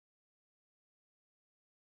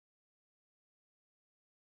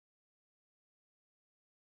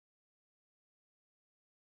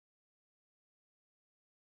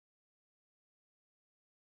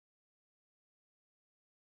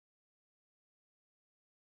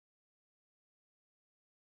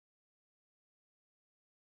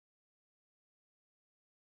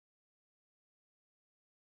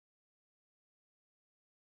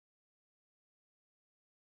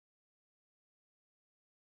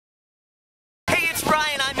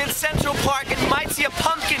Central Park, and you might see a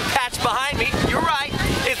pumpkin patch behind me. You're right,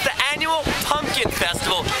 it's the annual Pumpkin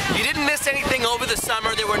Festival. You didn't miss anything over the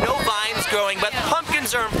summer. There were no vines growing, but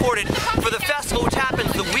pumpkins are imported for the festival, which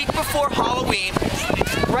happens the week before Halloween.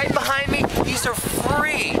 Right behind me, these are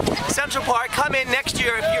free. Central Park, come in next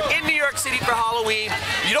year. If you're in New York City for Halloween,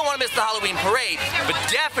 you don't want to miss the Halloween parade, but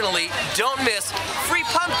definitely don't miss free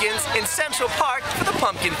pumpkins in Central Park for the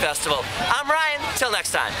Pumpkin Festival. I'm Ryan, till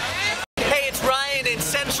next time. Hey, it's Ryan in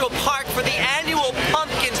Central Park for the annual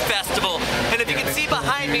Pumpkin Festival. And if you can see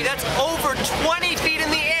behind me, that's over 20 feet in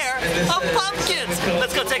the air of pumpkins.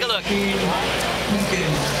 Let's go take a look.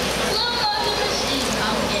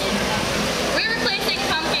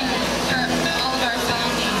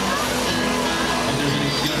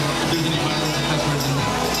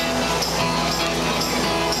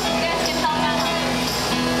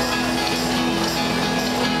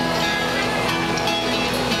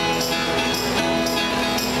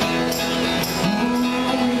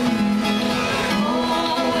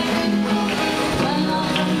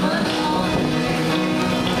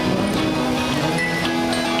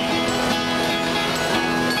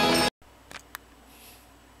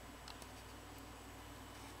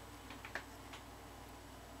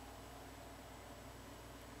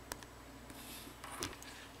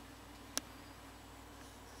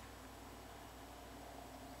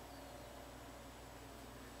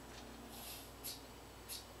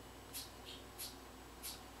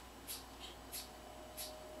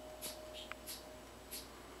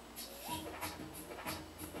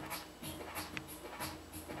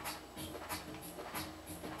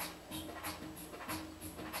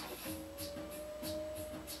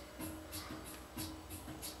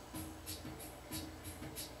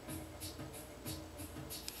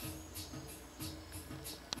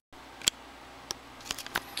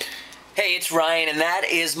 Hey, it's Ryan, and that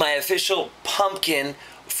is my official pumpkin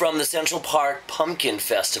from the Central Park Pumpkin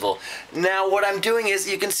Festival. Now, what I'm doing is,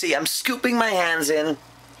 you can see, I'm scooping my hands in,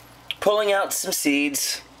 pulling out some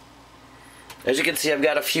seeds. As you can see, I've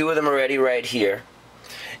got a few of them already right here.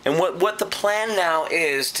 And what the plan now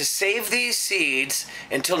is to save these seeds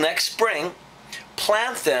until next spring,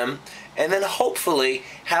 plant them, and then hopefully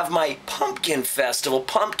have my Pumpkin Festival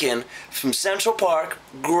pumpkin from Central Park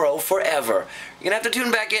grow forever. You're going to have to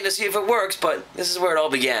tune back in to see if it works, but this is where it all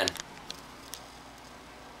began.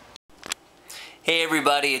 Hey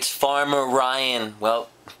everybody, it's Farmer Ryan. Well,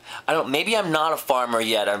 maybe I'm not a farmer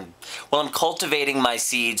yet. I'm cultivating my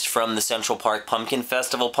seeds from the Central Park Pumpkin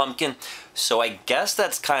Festival pumpkin, so I guess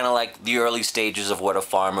that's kind of like the early stages of what a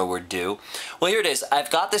farmer would do. Well, here it is. I've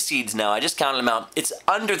got the seeds now. I just counted them out. It's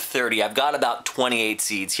under 30. I've got about 28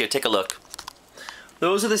 seeds. Here, take a look.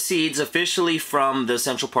 Those are the seeds officially from the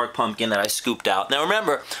Central Park pumpkin that I scooped out. Now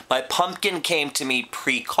remember, my pumpkin came to me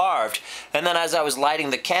pre-carved, and then as I was lighting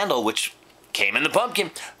the candle, which came in the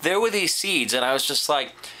pumpkin, there were these seeds, and I was just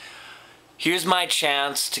like, here's my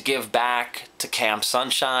chance to give back to Camp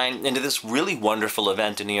Sunshine and to this really wonderful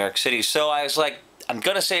event in New York City. So I was like, I'm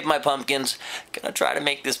gonna save my pumpkins, gonna try to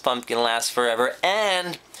make this pumpkin last forever,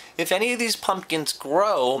 and if any of these pumpkins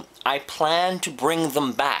grow, I plan to bring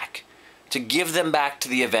them back, to give them back to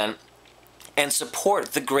the event and support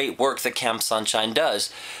the great work that Camp Sunshine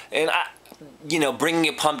does. And bringing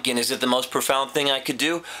a pumpkin, is it the most profound thing I could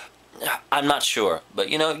do? I'm not sure, but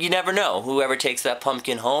you never know. Whoever takes that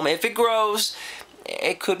pumpkin home, if it grows,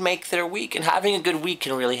 it could make their week, and having a good week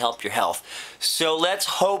can really help your health. So let's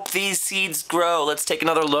hope these seeds grow. Let's take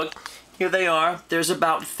another look. Here they are. There's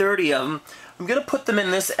about 30 of them. I'm going to put them in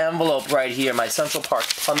this envelope right here, my Central Park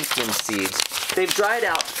pumpkin seeds. They've dried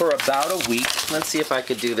out for about a week. Let's see if I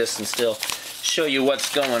could do this and still show you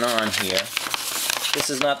what's going on here. This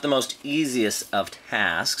is not the most easiest of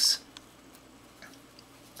tasks.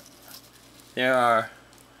 There are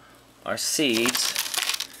our seeds.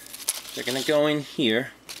 They're going to go in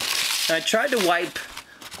here. And I tried to wipe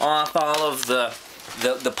off all of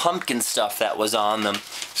the pumpkin stuff that was on them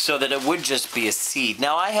so that it would just be a seed.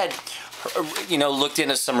 Now I had looked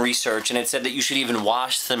into some research, and it said that you should even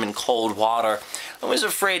wash them in cold water. I was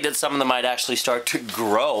afraid that some of them might actually start to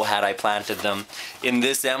grow had I planted them in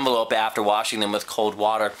this envelope after washing them with cold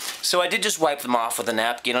water. So I did just wipe them off with a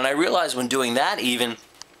napkin, and I realized when doing that even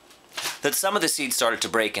that some of the seeds started to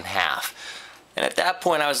break in half. And at that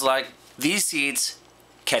point I was like, these seeds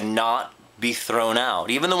cannot be thrown out.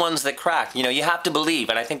 Even the ones that crack. You have to believe,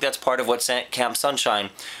 and I think that's part of what Camp Sunshine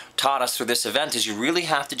taught us through this event, is you really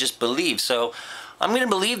have to just believe. So I'm going to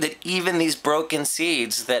believe that even these broken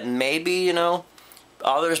seeds that maybe,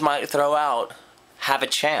 others might throw out have a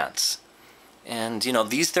chance. And,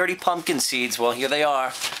 these 30 pumpkin seeds, well, here they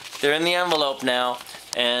are. They're in the envelope now.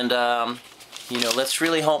 And You know, let's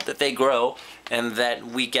really hope that they grow and that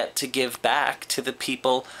we get to give back to the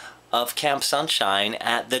people of Camp Sunshine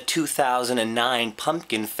at the 2009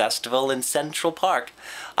 Pumpkin Festival in Central Park.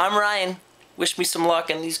 I'm Ryan. Wish me some luck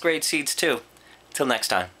and these great seeds too. Till next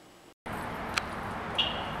time.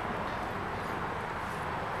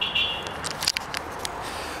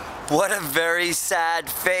 What a very sad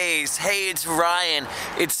face. Hey, it's Ryan.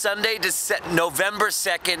 It's Sunday, November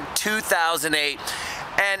 2nd, 2008.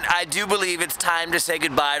 And I do believe it's time to say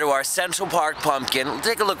goodbye to our Central Park pumpkin. We'll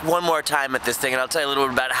take a look one more time at this thing and I'll tell you a little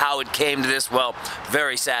bit about how it came to this, well,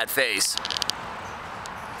 very sad face.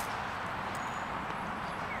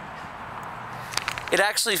 It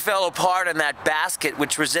actually fell apart in that basket,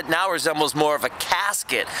 which now resembles more of a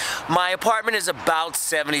casket. My apartment is about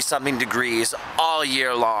 70-something degrees all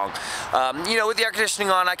year long. You know, with the air conditioning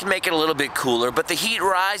on, I can make it a little bit cooler, but the heat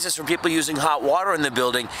rises from people using hot water in the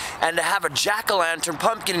building, and to have a jack-o'-lantern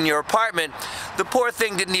pumpkin in your apartment, the poor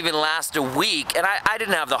thing didn't even last a week, and I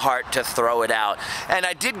didn't have the heart to throw it out. And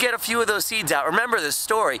I did get a few of those seeds out. Remember this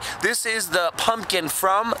story. This is the pumpkin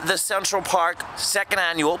from the Central Park second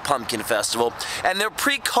annual Pumpkin Festival, and they're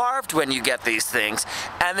pre-carved when you get these things,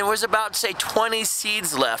 and there was about, say, 20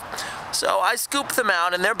 seeds left. So I scooped them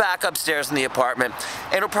out and they're back upstairs in the apartment,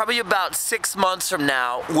 and it'll probably about 6 months from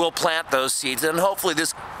now we'll plant those seeds, and hopefully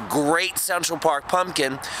this great Central Park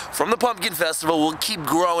pumpkin from the Pumpkin Festival will keep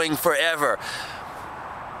growing forever.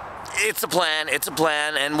 It's a plan,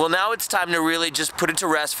 and well, now it's time to really just put it to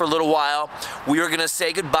rest for a little while. We are gonna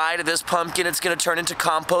say goodbye to this pumpkin. It's gonna turn into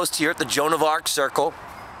compost here at the Joan of Arc Circle.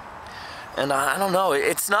 And I don't know,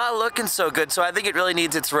 it's not looking so good, so I think it really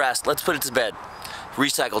needs its rest. Let's put it to bed.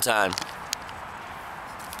 Recycle time.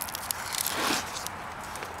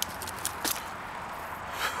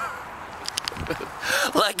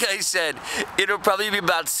 Like I said, it'll probably be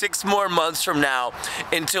about 6 more months from now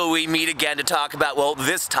until we meet again to talk about, well,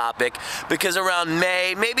 this topic, because around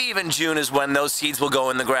May, maybe even June is when those seeds will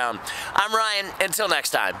go in the ground. I'm Ryan, until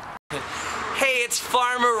next time. Hey, it's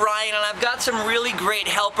Farmer Ryan, and I've got some really great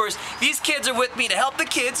helpers. These kids are with me to help the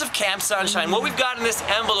kids of Camp Sunshine. What we've got in this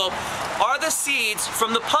envelope are the seeds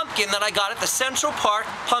from the pumpkin that I got at the Central Park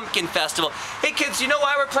Pumpkin Festival. Hey kids, do you know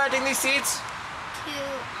why we're planting these seeds?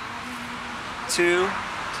 To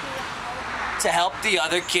help the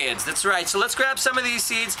other kids. That's right. So let's grab some of these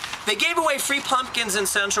seeds. They gave away free pumpkins in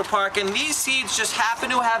Central Park, and these seeds just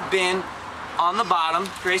happen to have been on the bottom.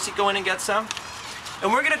 Gracie, go in and get some.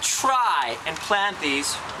 And we're going to try and plant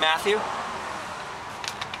these. Matthew?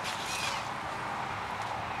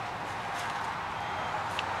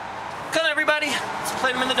 Come on, everybody. Let's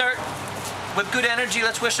plant them in the dirt. With good energy,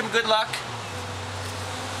 let's wish them good luck.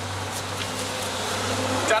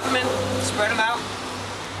 Drop them in. Spread them out.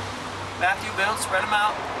 Matthew, Bill, spread them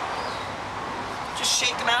out. Just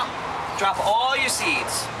shake them out. Drop all your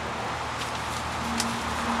seeds.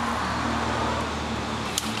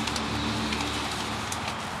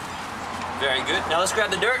 Very good. Now let's grab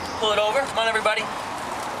the dirt, pull it over. Come on, everybody.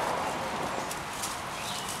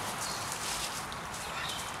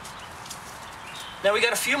 Now we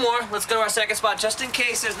got a few more. Let's go to our second spot, just in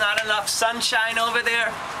case there's not enough sunshine over there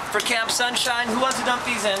for Camp Sunshine. Who wants to dump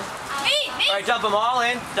these in? Me. All right, dump them all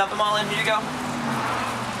in. Dump them all in. Here you go.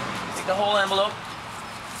 Take the whole envelope.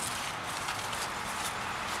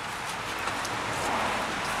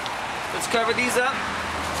 Let's cover these up.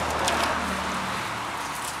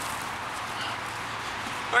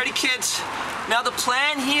 Alrighty kids, now the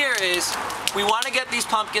plan here is we want to get these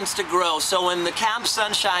pumpkins to grow, so when the Camp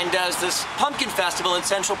Sunshine does this pumpkin festival in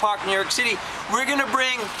Central Park, New York City, we're going to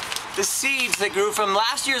bring the seeds that grew from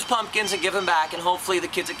last year's pumpkins and give them back, and hopefully the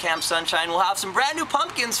kids at Camp Sunshine will have some brand new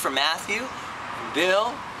pumpkins for Matthew, from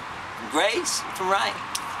Bill, from Grace, from Ryan.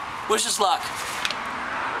 Wish us luck.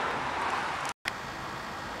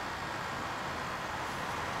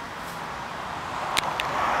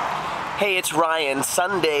 Hey, it's Ryan,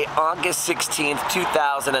 Sunday, August 16th,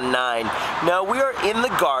 2009. Now, we are in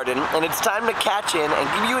the garden, and it's time to catch in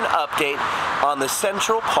and give you an update on the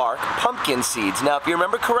Central Park pumpkin seeds. Now, if you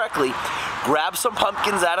remember correctly, grab some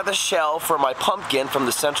pumpkins out of the shell for my pumpkin from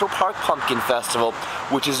the Central Park Pumpkin Festival,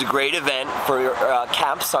 which is a great event for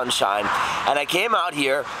Camp Sunshine. And I came out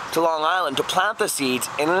here to Long Island to plant the seeds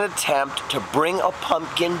in an attempt to bring a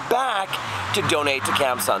pumpkin back to donate to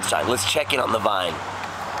Camp Sunshine. Let's check in on the vine.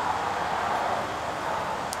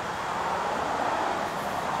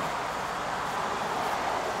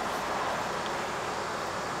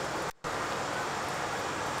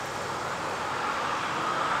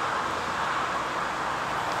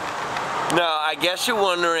 Now, I guess you're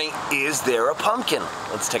wondering, is there a pumpkin?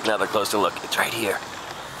 Let's take another closer look. It's right here.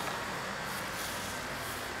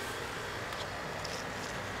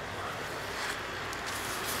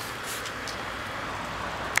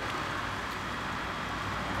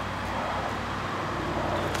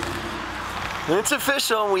 It's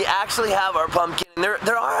official. We actually have our pumpkin.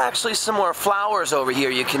 There are actually some more flowers over here,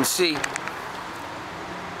 you can see.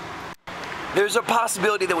 There's a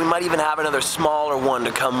possibility that we might even have another smaller one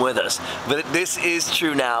to come with us. But this is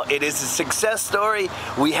true now. It is a success story.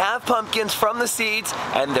 We have pumpkins from the seeds,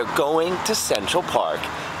 and they're going to Central Park.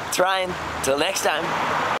 It's Ryan. Till next time.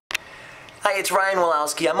 Hi, it's Ryan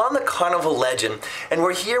Wolowski. I'm on the Carnival Legend, and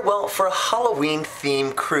we're here, well, for a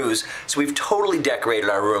Halloween-themed cruise. So we've totally decorated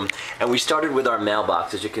our room, and we started with our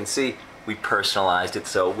mailbox. As you can see, we personalized it,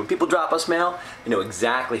 so when people drop us mail, they know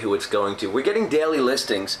exactly who it's going to. We're getting daily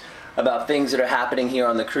listings about things that are happening here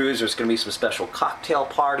on the cruise. There's going to be some special cocktail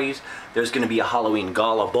parties. There's going to be a Halloween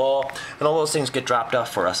gala ball, and all those things get dropped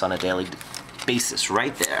off for us on a daily basis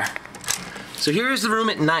right there. So here's the room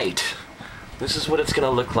at night. This is what it's going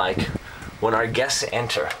to look like when our guests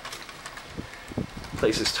enter. The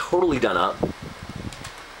place is totally done up.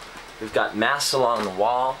 We've got masks along the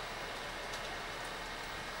wall.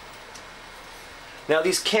 Now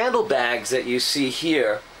these candle bags that you see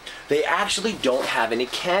here, they actually don't have any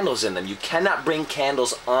candles in them. You cannot bring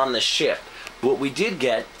candles on the ship. What we did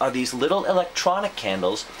get are these little electronic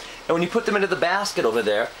candles, and when you put them into the basket over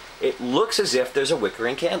there, it looks as if there's a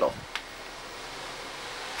wickering candle.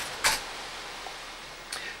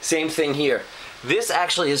 Same thing here. This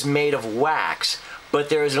actually is made of wax, but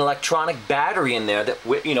there is an electronic battery in there that,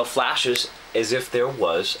 flashes as if there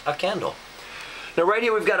was a candle. Now right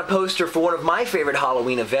here we've got a poster for one of my favorite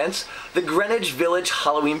Halloween events, the Greenwich Village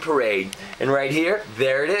Halloween Parade. And right here,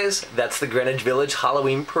 there it is. That's the Greenwich Village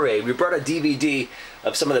Halloween Parade. We brought a DVD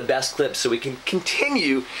of some of the best clips so we can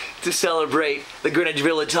continue to celebrate the Greenwich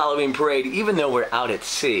Village Halloween Parade even though we're out at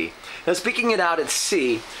sea. Now speaking of out at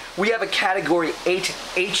sea, we have a Category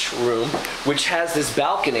 8H room which has this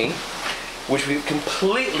balcony which we've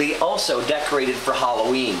completely also decorated for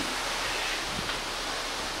Halloween.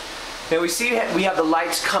 Now we see we have the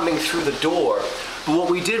lights coming through the door, but what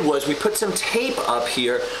we did was we put some tape up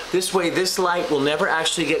here. This way this light will never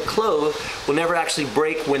actually get closed, will never actually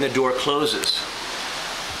break when the door closes.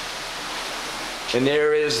 And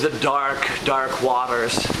there is the dark, dark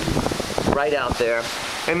waters right out there.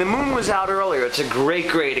 And the moon was out earlier. It's a great,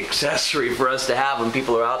 great accessory for us to have when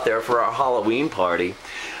people are out there for our Halloween party.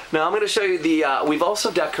 Now I'm going to show you we've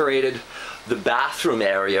also decorated the bathroom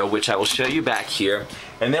area, which I will show you back here.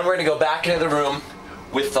 And then we're going to go back into the room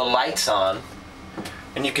with the lights on,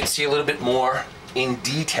 and you can see a little bit more in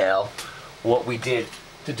detail what we did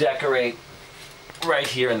to decorate right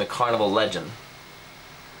here in the Carnival Legend.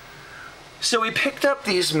 So we picked up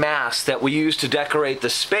these masks that we used to decorate the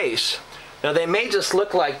space. Now they may just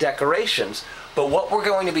look like decorations, but what we're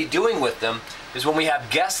going to be doing with them is when we have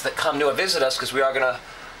guests that come to visit us, because we are going to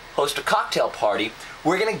host a cocktail party,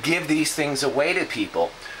 we're going to give these things away to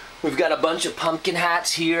people. We've got a bunch of pumpkin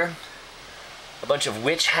hats here, a bunch of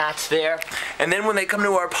witch hats there, and then when they come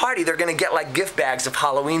to our party they're going to get like gift bags of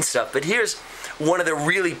Halloween stuff. But here's one of the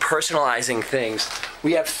really personalizing things.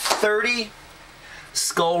 We have 30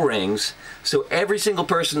 skull rings, so every single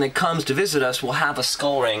person that comes to visit us will have a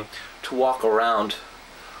skull ring to walk around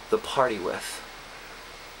the party with.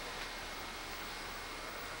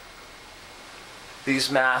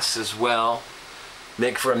 These masks as well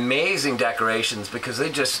make for amazing decorations because they're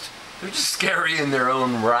just scary in their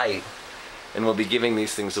own right. And we'll be giving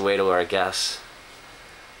these things away to our guests.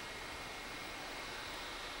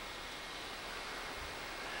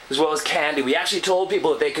 As well as candy. We actually told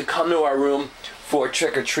people that they could come to our room for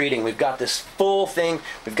trick-or-treating. We've got this full thing.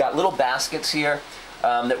 We've got little baskets here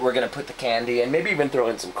that we're going to put the candy in. Maybe even throw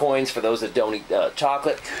in some coins for those that don't eat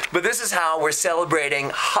chocolate. But this is how we're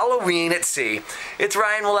celebrating Halloween at sea. It's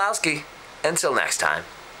Ryan Wolowski. Until next time.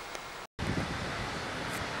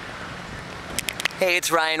 Hey, it's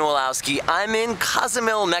Ryan Wolowski. I'm in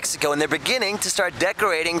Cozumel, Mexico, and they're beginning to start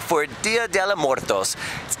decorating for Dia de los Muertos.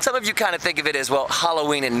 Some of you kind of think of it as, well,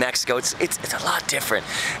 Halloween in Mexico. It's a lot different.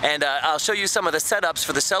 And I'll show you some of the setups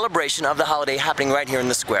for the celebration of the holiday happening right here in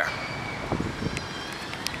the square.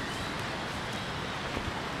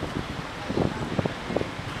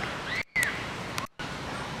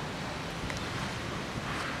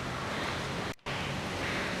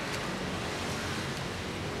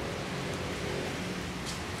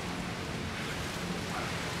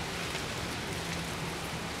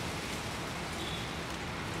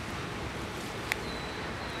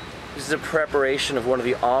 This is a preparation of one of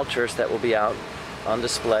the altars that will be out on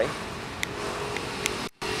display.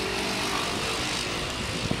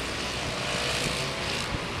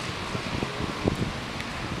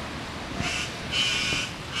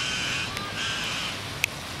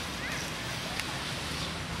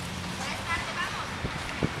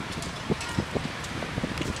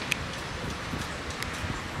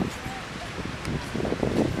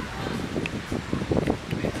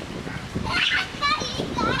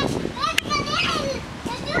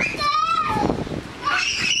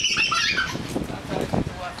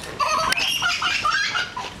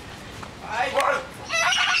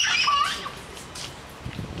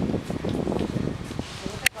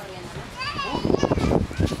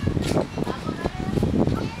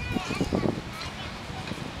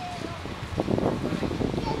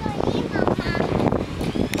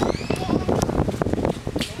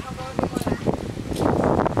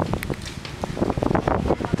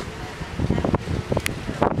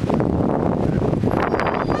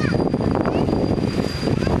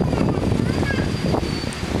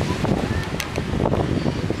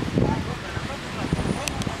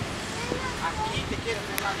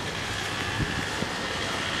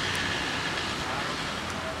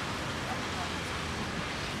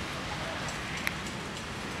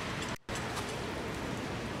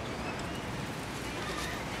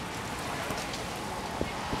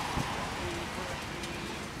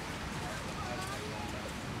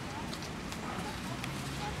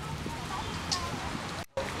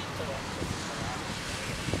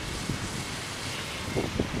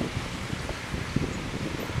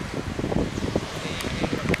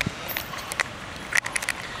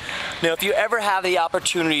 Now, if you ever have the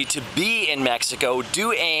opportunity to be in Mexico,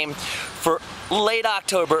 do aim for late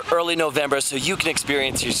October, early November, so you can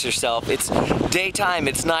experience this yourself. It's daytime,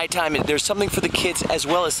 it's nighttime, there's something for the kids as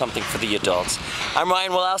well as something for the adults. I'm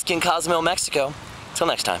Ryan Wolowski in Cozumel, Mexico. Till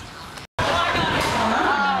next time.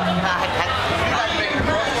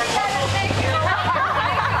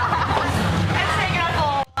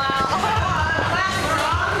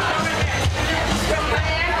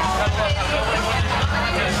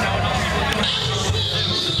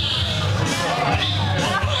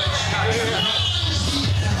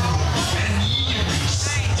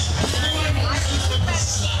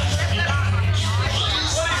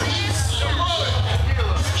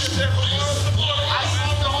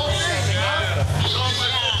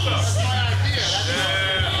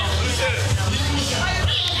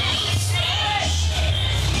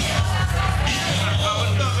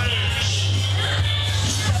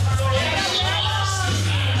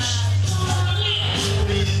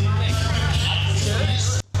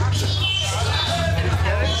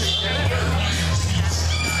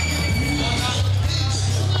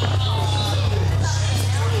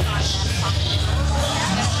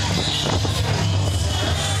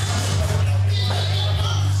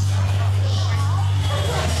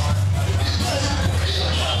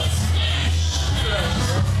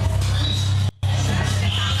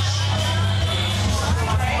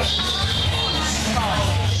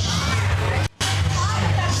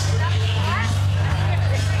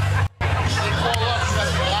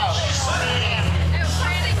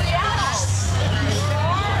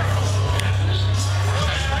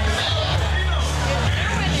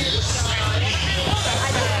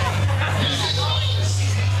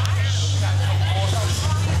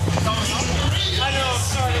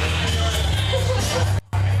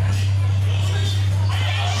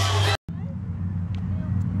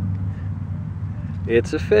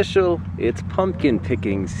 It's official, it's pumpkin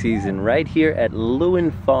picking season right here at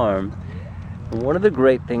Lewin Farm. And one of the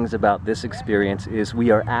great things about this experience is we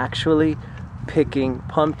are actually picking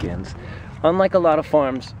pumpkins. Unlike a lot of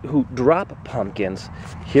farms who drop pumpkins,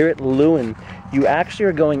 here at Lewin, you actually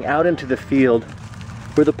are going out into the field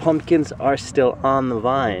where the pumpkins are still on the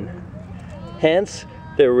vine. Hence,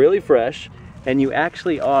 they're really fresh, and you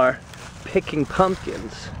actually are picking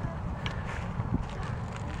pumpkins.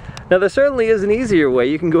 Now, there certainly is an easier way.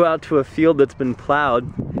 You can go out to a field that's been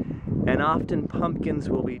plowed, and often pumpkins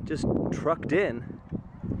will be just trucked in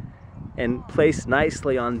and placed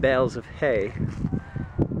nicely on bales of hay.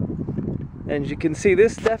 And as you can see,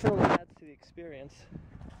 this definitely adds to the experience,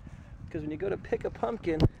 because when you go to pick a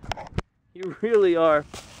pumpkin, you really are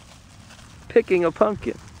picking a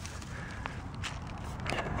pumpkin.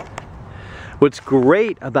 What's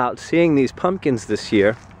great about seeing these pumpkins this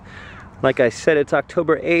year, like I said, it's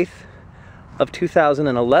October 8th of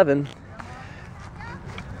 2011.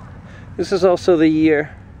 This is also the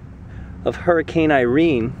year of Hurricane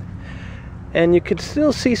Irene, and you could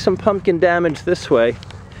still see some pumpkin damage this way.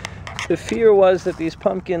 The fear was that these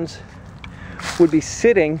pumpkins would be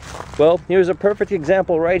sitting, well, here's a perfect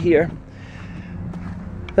example right here,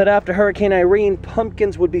 that after Hurricane Irene,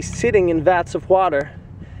 pumpkins would be sitting in vats of water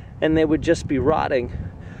and they would just be rotting,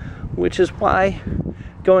 which is why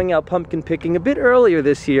going out pumpkin picking a bit earlier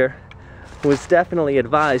this year was definitely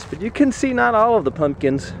advised. But you can see not all of the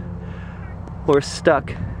pumpkins were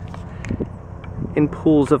stuck in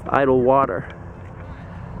pools of idle water.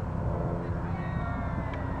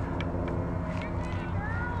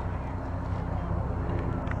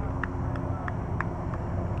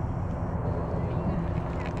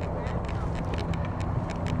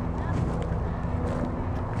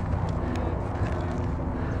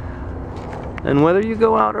 And whether you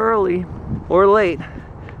go out early or late,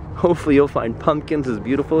 hopefully you'll find pumpkins as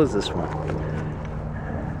beautiful as this one.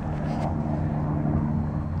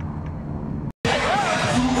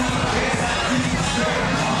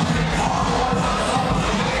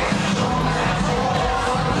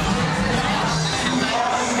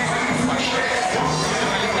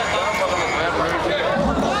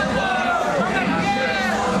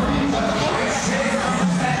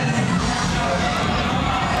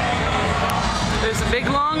 There's a Big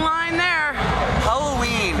long line there.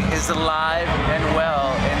 Halloween is alive and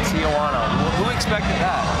well in Tijuana. Who expected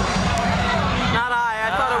that? Not I.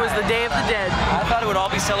 I thought it was the Day of the Dead. I thought it would all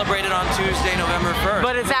be celebrated on Tuesday, November 1st.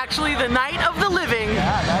 But it's actually the Night of the Living.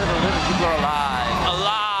 Yeah, Night of the Living. People are alive.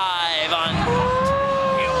 Alive on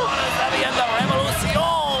Tijuana sabiendo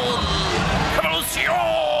revolución.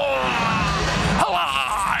 Revolución.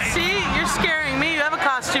 Alive. See, you're scaring me. You have a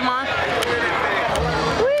costume on.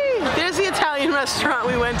 Whee! There's the Italian restaurant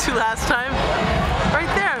we went to last time. Right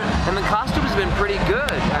there. And the costume's been pretty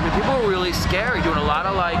good. I mean, people were really scary, doing a lot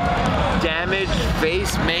of like damage,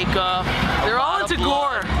 face makeup. They're all into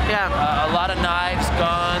gore. Yeah. A lot of knives,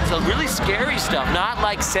 guns, really scary stuff. Not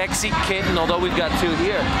like sexy kitten, although we've got two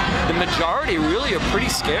here. The majority really are pretty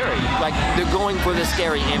scary. Like they're going for the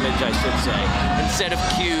scary image, I should say, instead of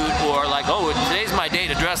cute or like, oh, today's my day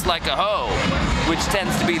to dress like a hoe, which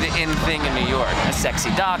tends to be the in thing in New York. A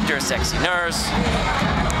sexy doctor, a sexy nurse.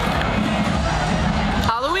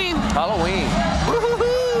 Halloween. Halloween.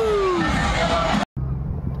 Woohoo!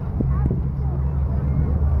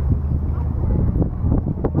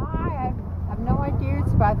 Hi, I have no idea.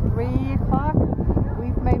 It's about 3 o'clock.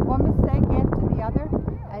 We've made one mistake after the other,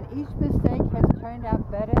 and each mistake has turned out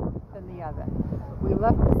better than the other. We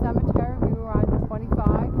left the cemetery. We were on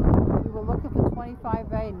 25. We were looking for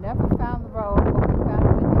 25A. Never found the road, but we found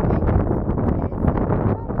it in the acres.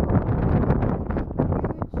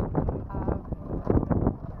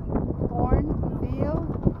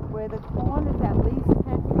 Where the corn is at least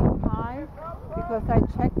 10 feet high, because I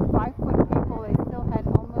checked 5-foot people, they still had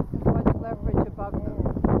almost as much leverage above them.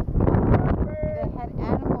 They had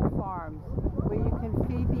animal farms where you can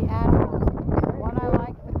feed the animals. The one I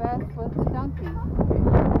liked the best was the donkey.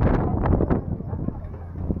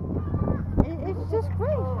 It's just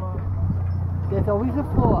great. There's always a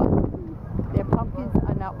flaw. Their pumpkins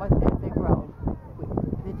are not what they grow.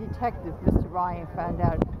 The detective, Mr. Ryan, found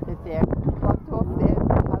out that they're plucked off their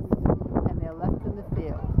husks and they're left in the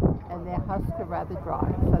field. And their husks are rather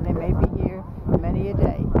dry, so they may be here many a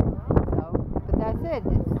day. So, but that's it.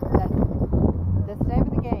 That's the name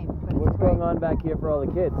of the game. But What's going on back here for all the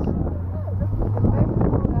kids? There are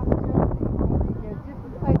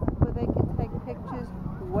different places where they can take pictures,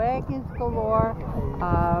 wagons galore,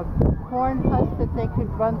 corn husks that they could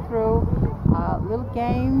run through, little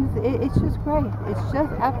games. It's just great. It's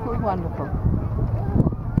just absolutely wonderful.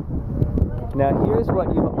 Now here's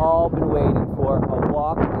what you've all been waiting for, a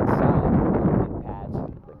walk inside the pumpkin patch.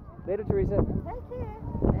 Later, Teresa. Thank you.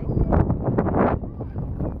 Thank you.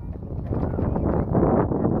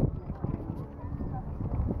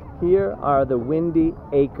 Here are the Windy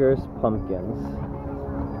Acres pumpkins.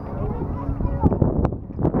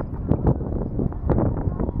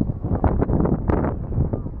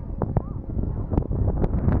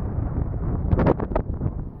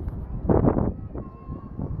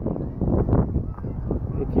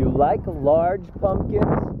 Like large pumpkins,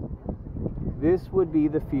 this would be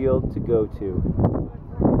the field to go to.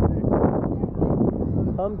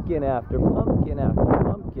 Pumpkin after pumpkin after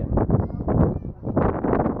pumpkin.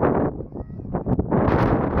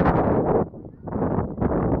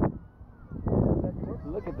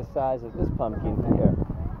 Look at the size of this pumpkin here.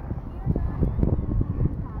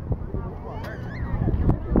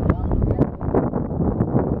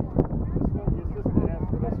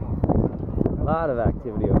 A lot of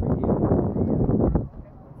activity over here.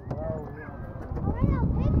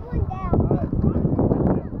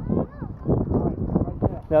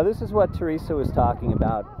 Now this is what Teresa was talking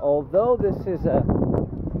about. Although this is a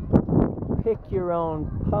pick your own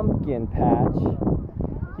pumpkin patch,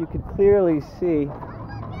 you could clearly see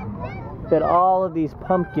that all of these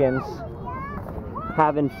pumpkins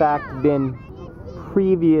have in fact been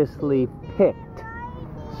previously picked.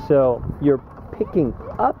 So you're picking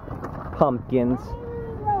up pumpkins,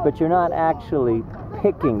 but you're not actually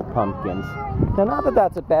picking pumpkins. Now, not that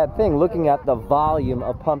that's a bad thing, looking at the volume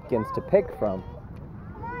of pumpkins to pick from.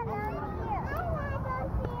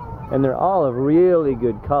 And they're all of really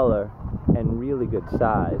good color and really good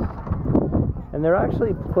size. And they're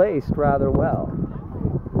actually placed rather well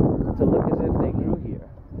to look as if they grew here.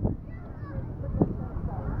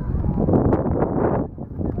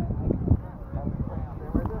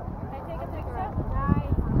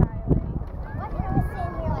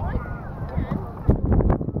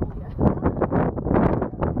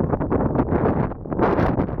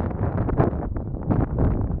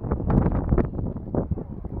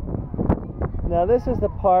 Now this is the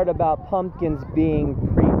part about pumpkins being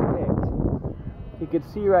pre-picked. You can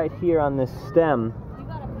see right here on this stem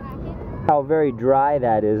how very dry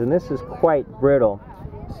that is, and this is quite brittle.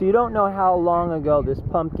 So you don't know how long ago this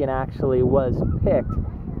pumpkin actually was picked,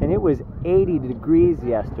 and it was 80 degrees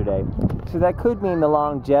yesterday. So that could mean the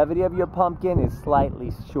longevity of your pumpkin is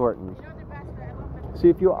slightly shortened. So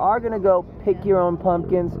if you are going to go pick your own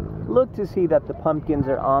pumpkins, look to see that the pumpkins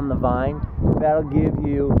are on the vine. That'll give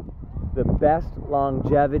you the best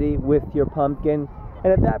longevity with your pumpkin,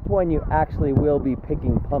 and at that point you actually will be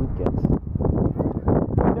picking pumpkins.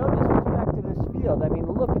 No disrespect to this field, I mean,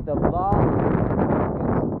 look at the volume of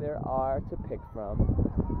pumpkins there are to pick from.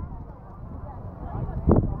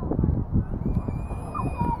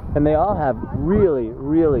 And they all have really,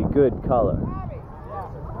 really good color.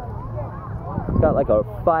 Got like a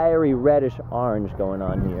fiery reddish orange going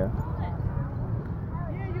on here.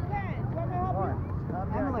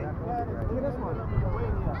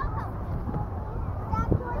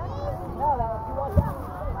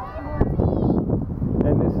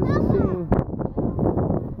 And this is the scene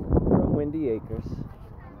from Windy Acres.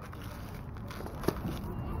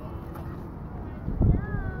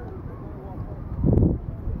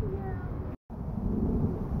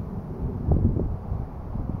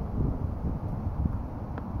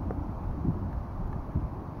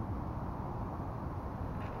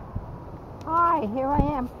 Hi, here I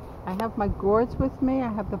am. I have my gourds with me.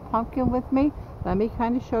 I have the pumpkin with me. Let me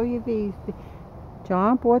kind of show you these.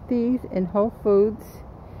 John bought these in Whole Foods.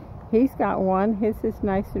 He's got one. His is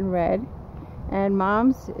nice and red. And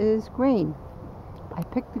Mom's is green. I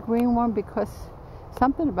picked the green one because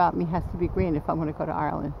something about me has to be green if I'm going to go to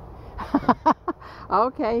Ireland.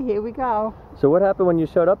 Okay, here we go. So what happened when you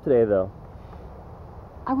showed up today, though?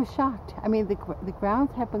 I was shocked. I mean, the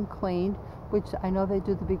grounds have been cleaned, which I know they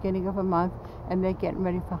do the beginning of a month, and they're getting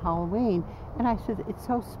ready for Halloween. And I said, it's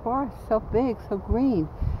so sparse, so big, so green.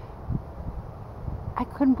 I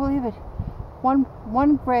couldn't believe it.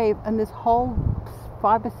 One grave in this whole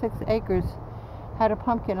 5 or 6 acres had a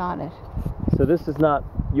pumpkin on it. So this is not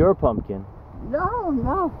your pumpkin?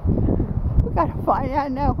 No. We gotta find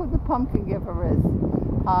out now who the pumpkin giver is.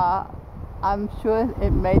 I'm sure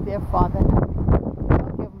it made their father happy.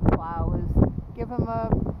 Give him flowers, give him a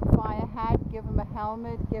fire hat, give him a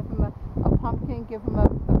helmet, give him a pumpkin, give him a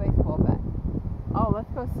baseball bat. Oh,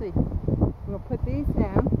 let's go see. We'll put these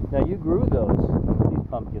down. Now you grew these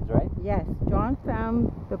pumpkins, right? Yes, John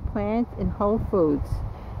found the plants in Whole Foods,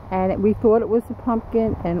 and we thought it was a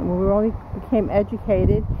pumpkin, and when we only became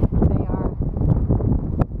educated, they are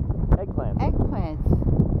eggplants,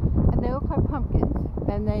 and they look like pumpkins,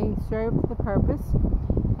 and they serve the purpose.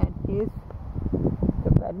 And here's the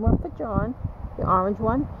red one for John, the orange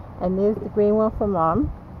one, and there's the green one for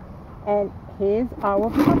Mom, and here's our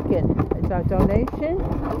pumpkin. It's our donation,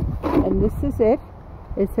 and this is it.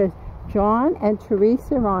 It says, John and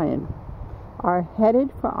Teresa Ryan are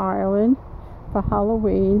headed for Ireland for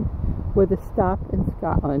Halloween with a stop in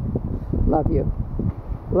Scotland. Love you.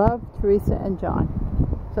 Love, Teresa and John.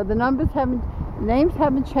 So the names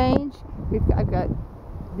haven't changed. I've got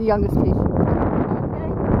the youngest piece.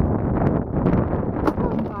 Okay?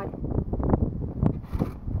 Oh, God.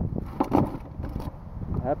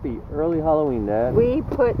 Happy early Halloween, Dad. We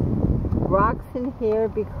put rocks in here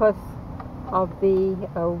because of the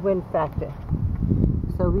wind factor.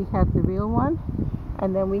 So we have the real one,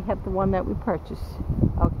 and then we have the one that we purchased.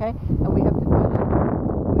 Okay? And we have to find out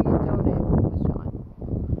who you donated with, Sean.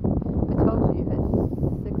 I told you had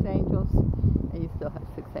 6 angels, and you still have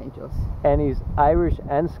 6 angels. And he's Irish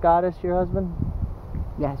and Scottish, your husband?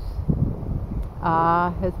 Yes.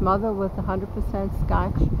 His mother was 100%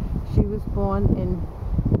 Scotch. She was born in,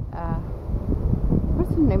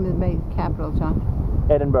 what's the name of the capital, John?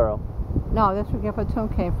 Edinburgh. No, that's where Grandpa Tom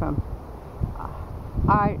came from.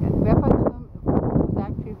 Grandpa Tom was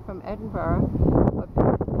actually from Edinburgh, but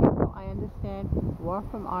people, I understand, were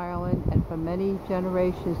from Ireland, and for many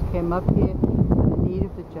generations came up here for the need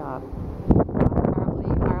of the job. Apparently,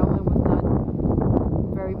 Ireland was not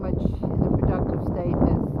very much in the productive state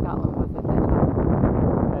as Scotland was at that time.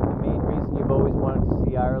 And the main reason you've always wanted to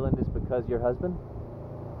see Ireland is because your husband?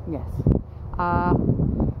 Yes.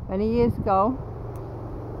 Many years ago,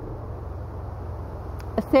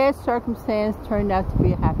 a sad circumstance turned out to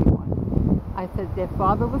be a happy one. I said their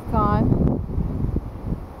father was gone.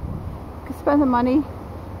 We could spend the money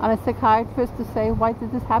on a psychiatrist to say, why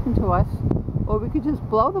did this happen to us? Or we could just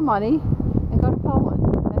blow the money and go to Poland.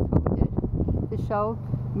 And that's what we did. To show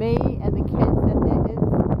me and the kids that there is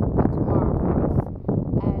a tomorrow for us.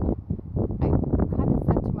 And I kind of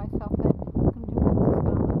said to myself that we can do that to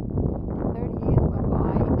Scotland. And 30 years went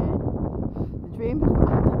by, and the dream is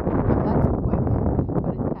not too quick,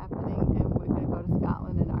 but it's happening, and we're going to go to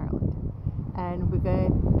Scotland and Ireland. And we're going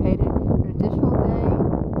to pay an additional day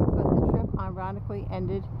because the trip ironically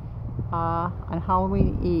ended on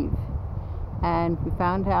Halloween Eve. And we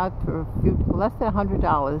found out for less than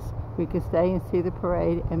 $100 we could stay and see the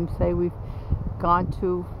parade and say we've gone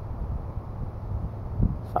to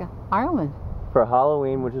Ireland. For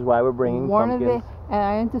Halloween, which is why we're bringing pumpkins. And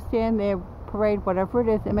I understand their parade, whatever it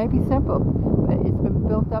is, it may be simple, but it's been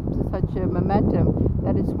built up to such a momentum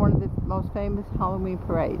that it's one of the most famous Halloween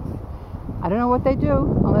parades. I don't know what they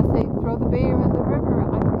do unless they throw the beer in the river.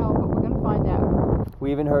 I don't know, but we're going to find out.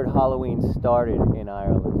 We even heard Halloween started in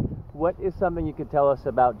Ireland. What is something you could tell us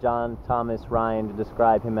about John Thomas Ryan to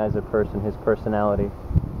describe him as a person, his personality?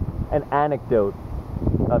 An anecdote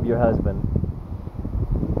of your husband.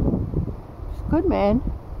 He's a good man.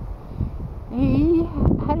 He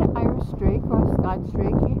had an Irish streak or a Scotch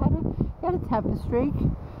streak. He had a temper streak,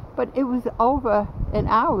 but it was over in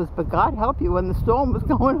hours. But God help you, when the storm was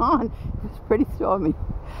going on, it was pretty stormy.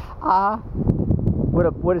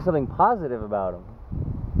 What is something positive about him?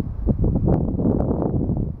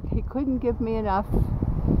 He couldn't give me enough,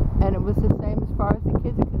 and it was the same as far as the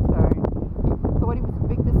kids are concerned. He thought he was a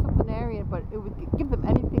big disciplinarian, but it would give them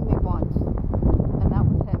anything they want, and that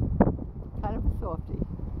was him. Kind of a softie,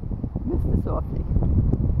 Mr. Softie.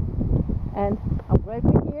 And I'm glad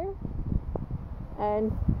we're here,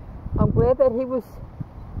 and I'm glad that he was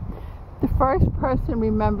the first person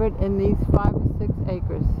remembered in these 5 or 6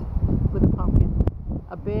 acres with a pumpkin.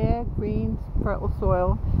 A bare, green, fertile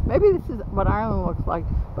soil. Maybe this is what Ireland looks like,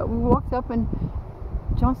 but we walked up and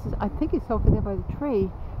John says, I think it's over there by the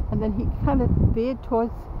tree, and then he kind of veered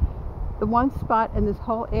towards the one spot in this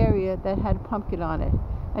whole area that had a pumpkin on it.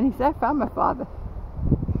 And he said, I found my father.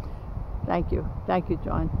 Thank you,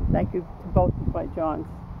 John. Thank you to both of my Johns.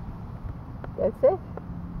 That's it.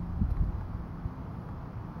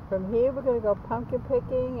 From here we're going to go pumpkin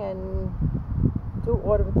picking and do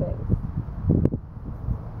order of things.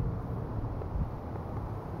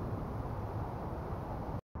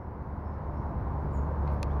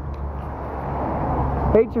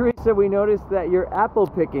 Hey Teresa, we noticed that you're apple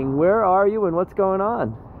picking. Where are you and what's going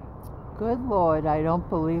on? Good Lord, I don't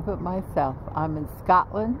believe it myself. I'm in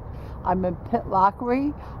Scotland. I'm in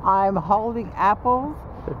Pitlochry. I'm holding apples,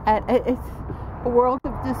 and it's a world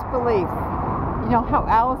of disbelief. You know how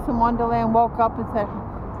Alice in Wonderland woke up and said,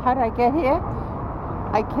 how did I get here?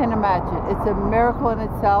 I can't imagine. It's a miracle in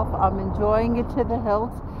itself. I'm enjoying it to the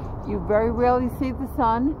hilt. You very rarely see the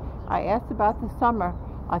sun. I asked about the summer.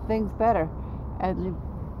 Are things better? And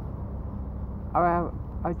our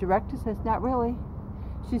director says, not really.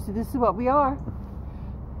 She said, this is what we are.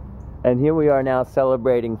 And here we are now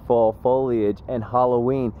celebrating fall foliage and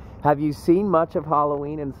Halloween. Have you seen much of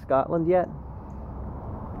Halloween in Scotland yet?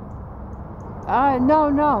 No,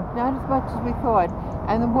 not as much as we thought.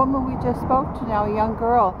 And the woman we just spoke to now, a young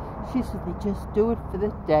girl, she said they just do it for the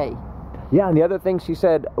day. Yeah, and the other thing she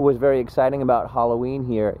said was very exciting about Halloween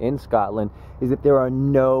here in Scotland is that there are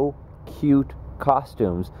no cute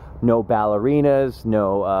costumes. No ballerinas,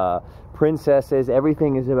 no princesses.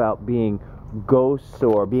 Everything is about being ghosts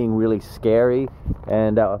or being really scary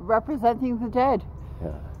and representing the dead.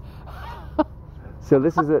 Yeah. So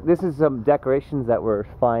this is some decorations that we're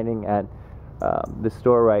finding at the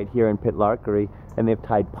store right here in Pitlochry, and they've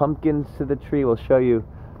tied pumpkins to the tree. We'll show you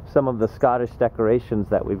some of the Scottish decorations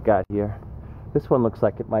that we've got here. This one looks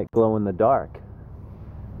like it might glow in the dark.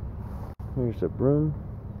 Here's a broom.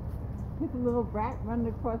 There's a little rat running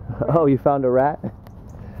across the grass. Oh, you found a rat?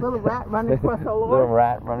 Little rat running across the lawn. Little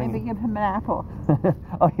rat running. Maybe give him an apple.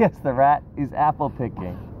 Oh yes, the rat is apple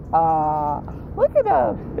picking. Look at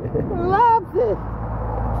him. He loves it.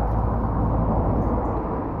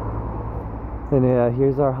 And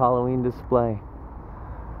here's our Halloween display.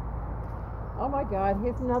 Oh my God,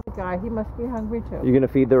 here's another guy. He must be hungry too. You're gonna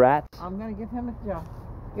feed the rats? I'm gonna give him a job.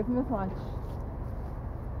 Give him his lunch.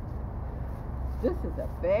 This is a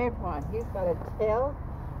bad one. He's got a tail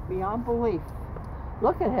beyond belief.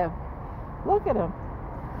 Look at him. Look at him.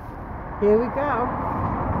 Here we go.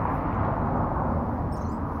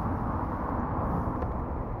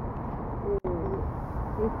 Ooh,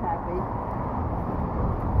 he's happy.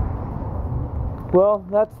 Well,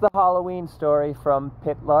 that's the Halloween story from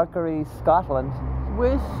Pitlochry, Scotland.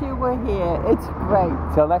 Wish you were here. It's great.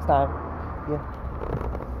 Till next time. Yeah.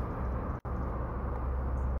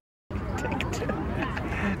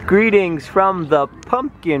 Greetings from the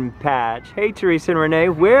pumpkin patch. Hey Teresa and Renee,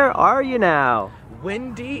 where are you now?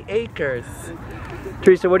 Windy Acres.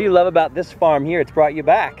 Teresa, what do you love about this farm here? It's brought you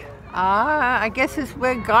back. I guess it's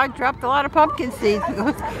where God dropped a lot of pumpkin seeds,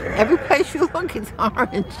 because every place you look, it's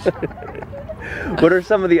orange. What are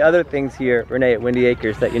some of the other things here, Renee, at Windy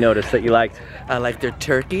Acres that you noticed that you liked? I like their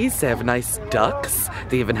turkeys. They have nice ducks.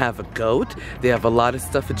 They even have a goat. They have a lot of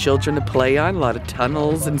stuff for children to play on. A lot of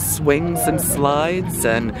tunnels and swings and slides.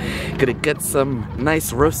 And gonna get some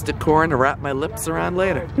nice roasted corn to wrap my lips around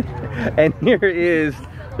later. And here is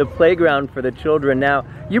the playground for the children. Now,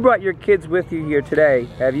 you brought your kids with you here today.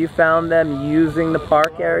 Have you found them using the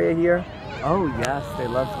park area here? Oh yes, they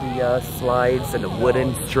love the slides and the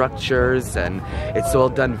wooden structures, and it's all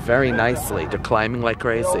done very nicely. They're climbing like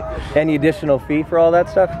crazy. Any additional fee for all that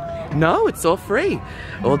stuff? No, it's all free.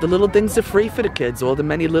 All the little things are free for the kids. All the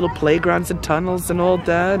many little playgrounds and tunnels and all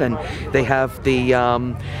that. And they have the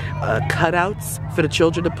cutouts for the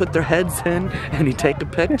children to put their heads in, and you take a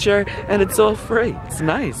picture, and it's all free. It's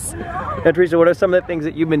nice. Now, Teresa, what are some of the things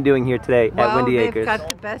that you've been doing here today at Windy Acres? Well, they've got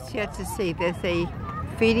the best yet to see. There's a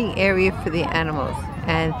feeding area for the animals,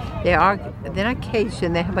 and they're not caged,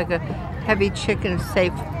 and they have like a heavy chicken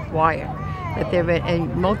safe wire that they're in,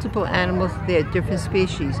 and multiple animals. They're different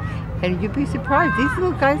species, and you'd be surprised. These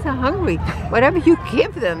little guys are hungry. Whatever you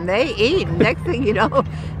give them, they eat. Next thing you know,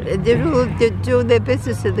 they're doing their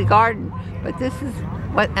business in the garden. But this is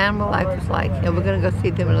what animal life is like, and we're gonna go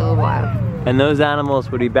see them in a little while. And those animals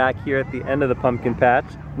would be back here at the end of the pumpkin patch.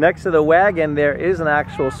 Next to the wagon, there is an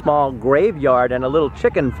actual small graveyard and a little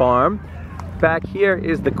chicken farm. Back here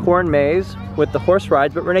is the corn maze with the horse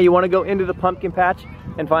rides. But Renee, you want to go into the pumpkin patch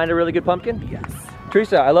and find a really good pumpkin? Yes.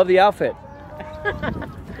 Teresa, I love the outfit.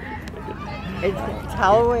 It's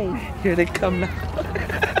Halloween. Here they come now.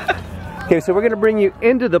 Okay, so we're gonna bring you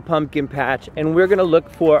into the pumpkin patch, and we're gonna look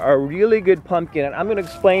for a really good pumpkin, and I'm gonna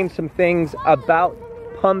explain some things about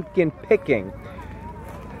pumpkin picking.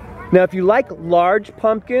 Now, if you like large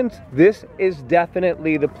pumpkins, this is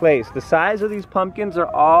definitely the place. The size of these pumpkins are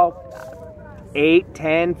all 8,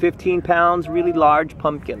 10, 15 pounds, really large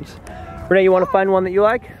pumpkins. Renee, you wanna find one that you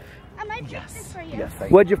like? I might pick this for you. Yes, I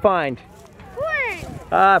What'd you find? Corn.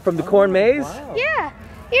 Ah, from the corn maze? Wow. Yeah.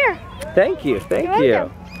 Here. Thank you, thank You're you.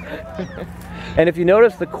 welcome. And if you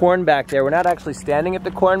notice the corn back there, we're not actually standing at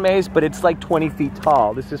the corn maze, but it's like 20 feet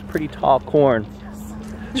tall. This is pretty tall corn.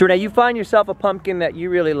 So Renee, you find yourself a pumpkin that you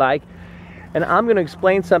really like, and I'm gonna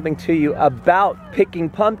explain something to you about picking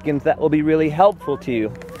pumpkins that will be really helpful to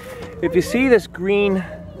you. If you see this green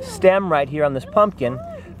stem right here on this pumpkin,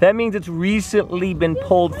 that means it's recently been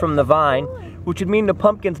pulled from the vine, which would mean the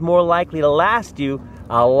pumpkin's more likely to last you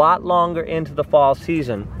a lot longer into the fall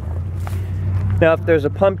season. Now, if there's a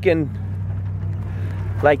pumpkin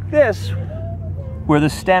like this, where the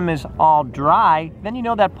stem is all dry, then you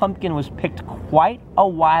know that pumpkin was picked quite a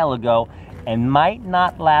while ago and might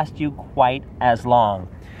not last you quite as long.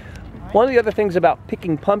 One of the other things about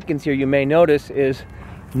picking pumpkins here you may notice is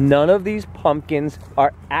none of these pumpkins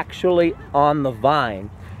are actually on the vine.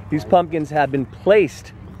 These pumpkins have been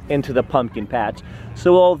placed into the pumpkin patch.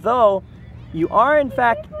 So although you are in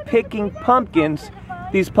fact picking pumpkins,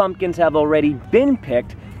 these pumpkins have already been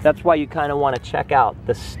picked. That's why you kind of want to check out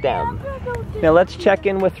the stem. Now let's check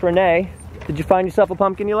in with Renee. Did you find yourself a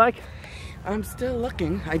pumpkin you like? I'm still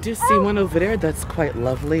looking. I do see one over there that's quite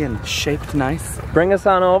lovely and shaped nice. Bring us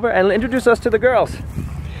on over and introduce us to the girls.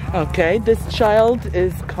 Okay, this child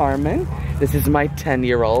is Carmen. This is my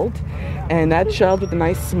 10-year-old. And that child with a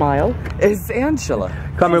nice smile is Angela.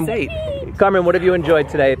 Carmen, She's 8. Carmen, what have you enjoyed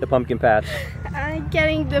today at the pumpkin patch?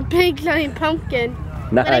 Getting the big giant pumpkin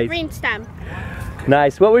with a Nice. green stem.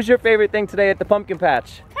 Nice. What was your favorite thing today at the pumpkin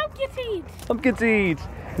patch? Pumpkin seeds. Pumpkin seeds.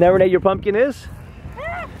 Now Renee, your pumpkin is?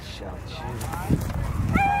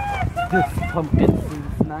 This pumpkin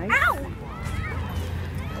seems nice. Ow!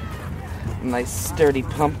 Nice sturdy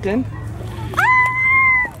pumpkin.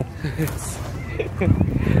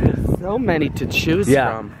 So many to choose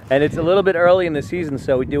from. And it's a little bit early in the season,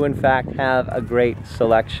 so we do in fact have a great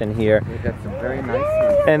selection here. We got some very nice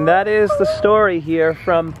ones. And that is the story here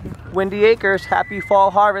from Windy Acres. Happy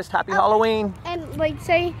fall harvest, happy Halloween. And like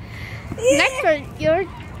say, next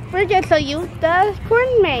we're gonna show you the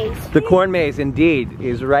corn maze. The corn maze indeed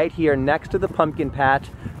is right here next to the pumpkin patch.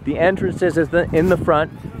 The entrance is in the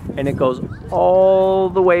front, and it goes all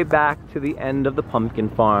the way back to the end of the pumpkin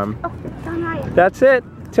farm. Oh, it's so nice. That's it.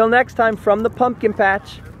 Till next time from the pumpkin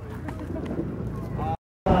patch.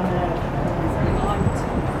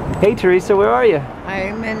 Hey Teresa, where are you?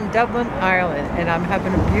 I'm in Dublin, Ireland, and I'm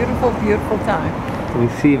having a beautiful, beautiful time. We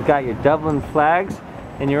see you've got your Dublin flags,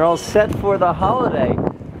 and you're all set for the holiday.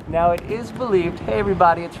 Now it is believed, hey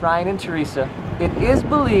everybody, it's Ryan and Teresa. It is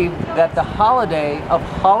believed that the holiday of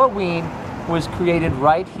Halloween was created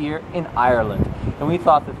right here in Ireland. And we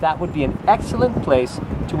thought that that would be an excellent place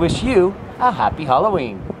to wish you a happy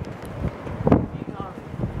Halloween.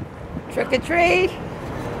 Trick or treat.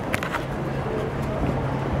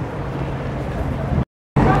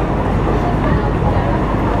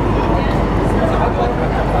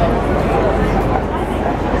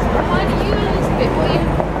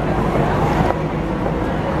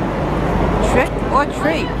 Trick or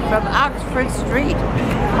treat from Oxford Street.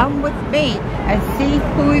 Come with me and see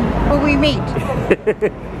who we meet.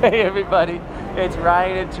 Hey everybody, it's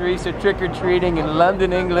Ryan and Teresa trick-or-treating in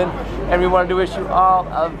London, England, and we wanted to wish you all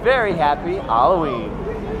a very happy Halloween.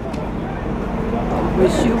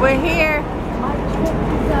 Wish you were here.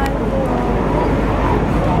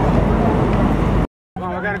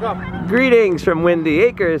 Greetings from Windy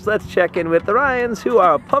Acres. Let's check in with the Ryans who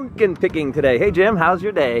are pumpkin picking today. Hey Jim, how's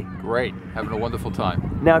your day? Great, having a wonderful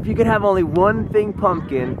time. Now if you could have only one thing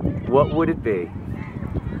pumpkin, what would it be?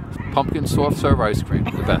 Pumpkin soft serve ice cream,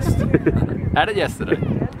 the best. Had it yesterday.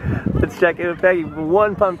 Let's check in with Peggy.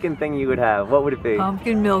 One pumpkin thing you would have, what would it be?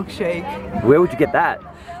 Pumpkin milkshake. Where would you get that?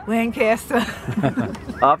 Lancaster.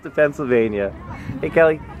 Off to Pennsylvania. Hey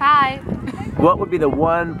Kelly. Hi. What would be the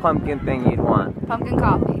one pumpkin thing you'd want? Pumpkin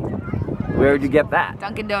coffee. Where would you get that?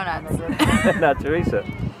 Dunkin' Donuts. Not Teresa.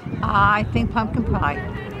 I think pumpkin pie.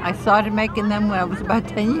 I started making them when I was about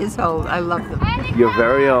 10 years old. I love them. Your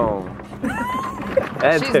very own.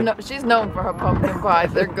 She's known for her pumpkin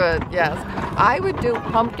pies. They're good, yes. I would do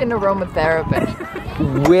pumpkin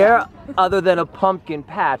aromatherapy. Where, other than a pumpkin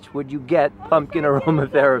patch, would you get pumpkin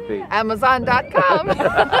aromatherapy? Amazon.com.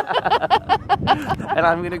 And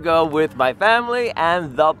I'm gonna go with my family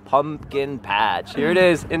and the pumpkin patch. Here it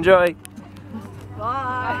is. Enjoy.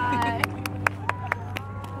 Bye.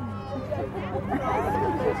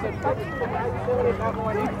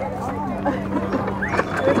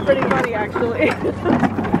 It was pretty funny, actually.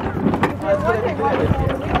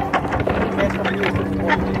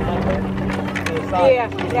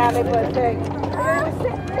 Yeah, they put a thing. I was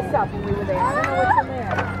sitting this up when we were there. I don't know what's in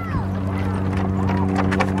there.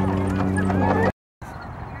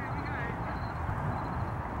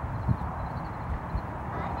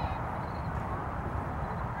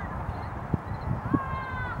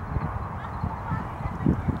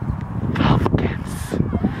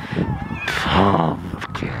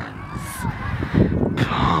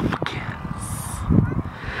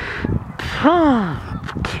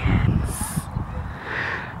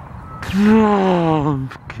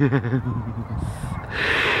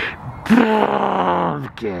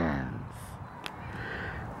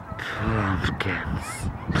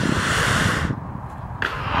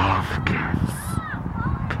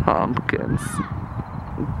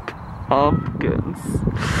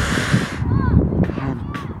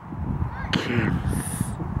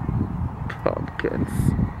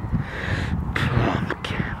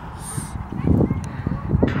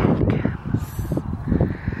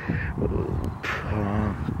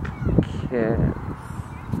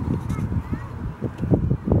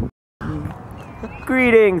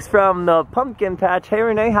 Greetings from the pumpkin patch. Hey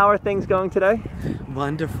Renee, how are things going today?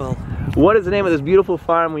 Wonderful. What is the name of this beautiful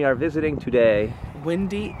farm we are visiting today?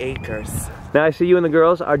 Windy Acres. Now I see you and the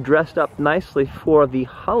girls are dressed up nicely for the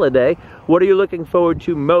holiday. What are you looking forward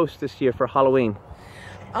to most this year for Halloween?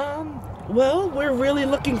 Well, we're really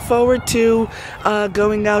looking forward to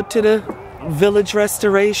going out to the village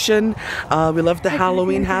restoration. We love the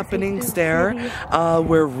Halloween happenings there.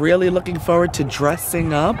 We're really looking forward to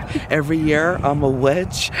dressing up. Every year I'm a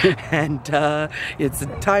witch, and it's a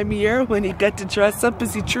time of year when you get to dress up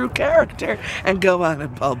as your true character and go out in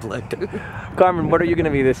public. Carmen, what are you going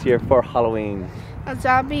to be this year for Halloween? A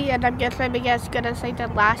zombie, and I'm guessing I'm as good as I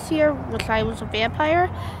did last year, which I was a vampire.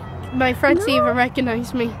 My friends even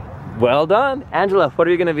recognized me. Well done. Angela, what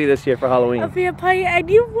are you going to be this year for Halloween? A vampire, and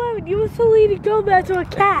you won't. You were so to go back to a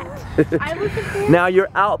cat. I was a vampire. Now you're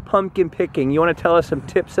out pumpkin picking. You want to tell us some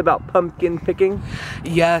tips about pumpkin picking?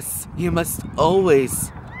 Yes, you must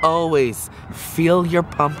always feel your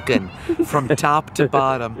pumpkin from top to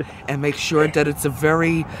bottom and make sure that it's a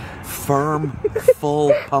very firm,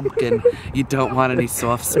 full pumpkin. You don't want any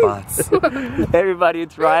soft spots. Hey everybody,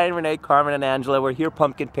 it's Ryan, Renee, Carmen, and Angela. We're here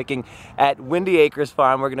pumpkin picking at Windy Acres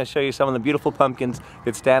Farm. We're going to show you some of the beautiful pumpkins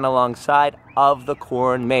that stand alongside of the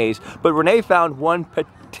corn maze. But Renee found one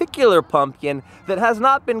particular pumpkin that has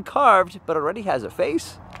not been carved but already has a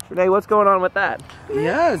face. Renee, what's going on with that?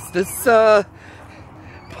 Yes, this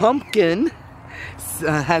pumpkin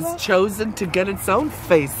has chosen to get its own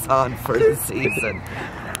face on for the season.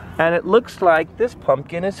 And it looks like this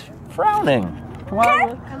pumpkin is frowning.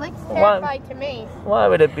 It looks terrified to me. Why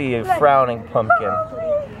would it be a frowning pumpkin?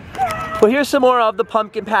 Well, here's some more of the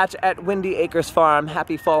pumpkin patch at Windy Acres Farm.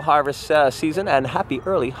 Happy fall harvest season and happy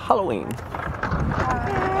early Halloween.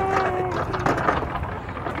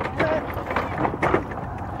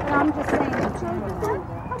 I'm just saying.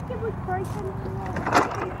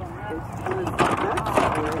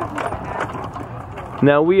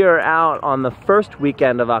 Now we are out on the first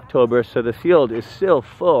weekend of October, so the field is still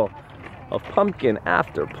full of pumpkin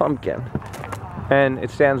after pumpkin. And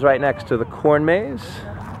it stands right next to the corn maze.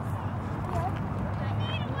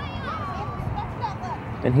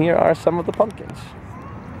 And here are some of the pumpkins.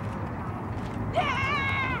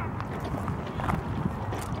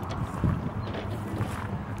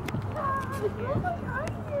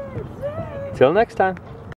 Till next time.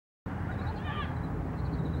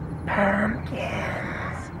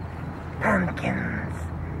 Pumpkins, pumpkins,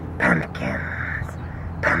 pumpkins,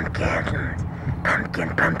 pumpkins,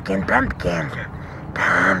 pumpkin, pumpkin, pumpkin, pumpkins,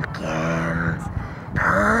 pumpkin,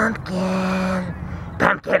 pumpkin,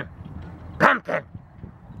 pumpkin, pumpkins, pumpkin,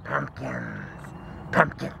 pumpkin, pumpkin, pumpkin, pumpkin, pumpkin, pumpkin,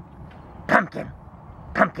 pumpkin, pumpkin,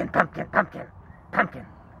 pumpkin, pumpkin, pumpkin, pumpkin, pumpkin, pumpkin, pumpkin,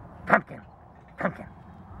 pumpkin, pumpkin, pumpkin.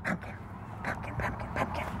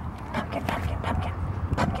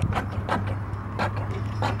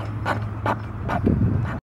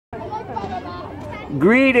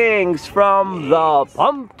 Greetings from the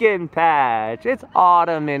pumpkin patch. It's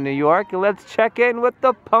autumn in New York, and let's check in with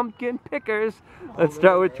the pumpkin pickers. Let's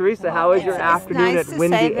start with Teresa. How was your afternoon at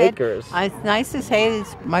Windy Acres? It's nice to say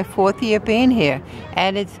it's my 4th year being here,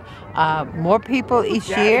 and it's more people each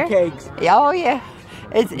year. Cakes. Oh yeah,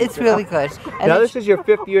 it's really good. And now this is your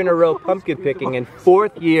 5th year in a row pumpkin picking and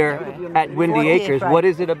 4th year at Windy Acres. Right. What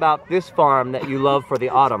is it about this farm that you love for the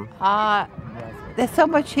autumn? There's so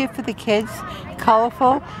much here for the kids,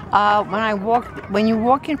 colorful. When you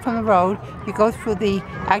walk in from the road, you go through the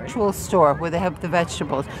actual store where they have the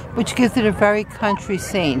vegetables, which gives it a very country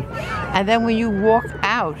scene. And then when you walk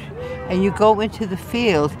out and you go into the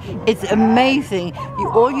field, it's amazing.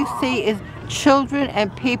 All you see is children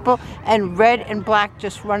and people and red and black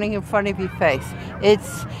just running in front of your face.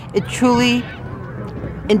 It's truly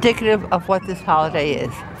indicative of what this holiday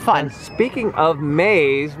is. Fun. And speaking of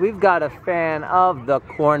maze, we've got a fan of the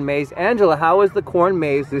corn maze. Angela, how was the corn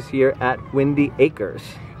maze this year at Windy Acres?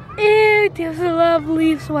 There's a lot of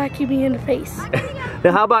leaves whacking me in the face.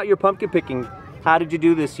 Now how about your pumpkin picking? How did you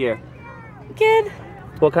do this year? Good.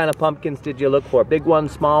 What kind of pumpkins did you look for? Big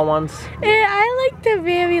ones, small ones? I like the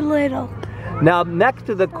very little. Now next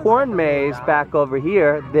to the corn maze back over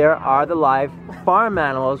here, there are the live farm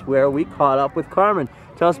animals where we caught up with Carmen.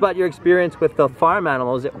 Tell us about your experience with the farm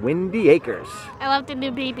animals at Windy Acres. I love the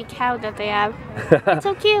new baby cow that they have. It's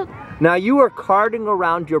so cute. Now you were carting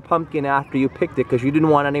around your pumpkin after you picked it because you didn't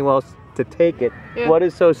want anyone else to take it. Yeah. What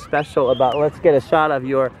is so special about, let's get a shot of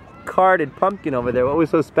your carted pumpkin over there. What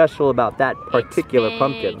was so special about that particular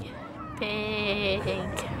pumpkin? Big.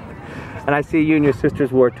 And I see you and your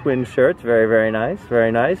sisters wore twin shirts. Very, very nice,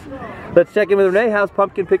 very nice. Let's check in with Renee. How's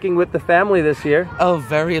pumpkin picking with the family this year? Oh,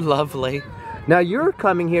 very lovely. Now you're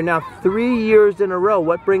coming here now 3 years in a row.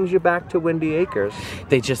 What brings you back to Windy Acres?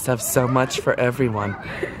 They just have so much for everyone.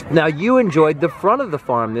 Now you enjoyed the front of the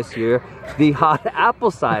farm this year, the hot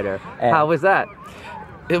apple cider. How was that?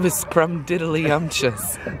 It was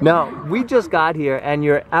scrumdiddly-umptious. Now, we just got here and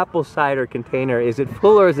your apple cider container, is it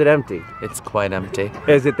full or is it empty? It's quite empty.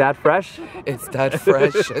 Is it that fresh? It's that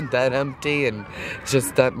fresh and that empty and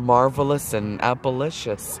just that marvelous and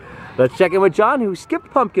applicious. Let's check in with John, who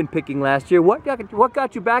skipped pumpkin picking last year. What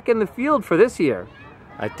got you back in the field for this year?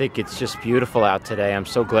 I think it's just beautiful out today. I'm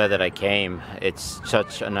so glad that I came. It's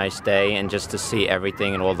such a nice day, and just to see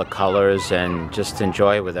everything and all the colors and just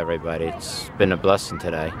enjoy it with everybody. It's been a blessing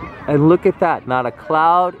today. And look at that, not a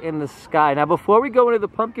cloud in the sky. Now before we go into the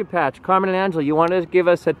pumpkin patch, Carmen and Angela, you want to give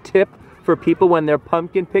us a tip for people when they're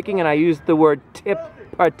pumpkin picking? And I use the word tip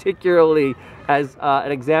particularly as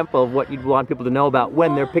an example of what you'd want people to know about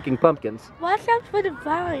when they're picking pumpkins. Watch out for the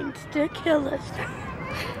vines, they're killers.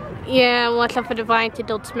 Yeah, watch out for the vines and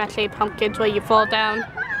don't smash any pumpkins where you fall down.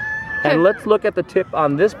 And let's look at the tip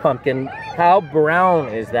on this pumpkin. How brown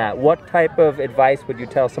is that? What type of advice would you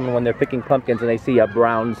tell someone when they're picking pumpkins and they see a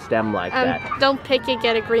brown stem like that? Don't pick it,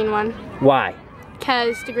 get a green one. Why?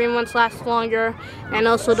 Because the green ones last longer, and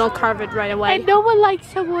also don't carve it right away. And no one likes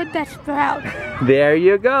someone that's brown. There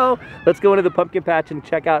you go. Let's go into the pumpkin patch and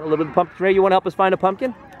check out a little bit of the pumpkin. Ray, you want to help us find a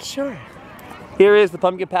pumpkin? Sure. Here is the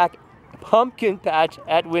pumpkin patch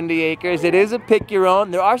at Windy Acres. It is a pick your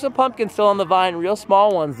own. There are some pumpkins still on the vine, real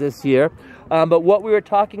small ones this year. But what we were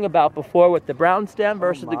talking about before with the brown stem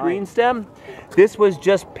versus the green stem, this was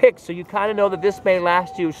just picked, so you kind of know that this may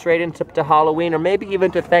last you straight into Halloween or maybe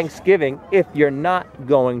even to Thanksgiving if you're not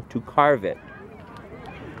going to carve it.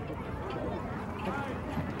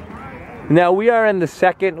 Now we are in the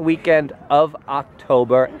second weekend of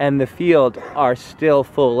October and the fields are still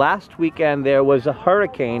full. Last weekend there was a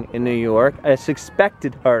hurricane in New York, a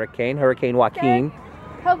suspected hurricane, Hurricane Joaquin.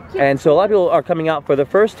 And so a lot of people are coming out for the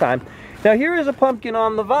first time. Now here is a pumpkin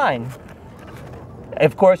on the vine.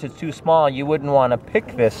 Of course it's too small, you wouldn't want to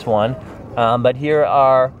pick this one. But here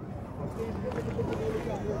are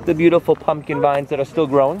the beautiful pumpkin vines that are still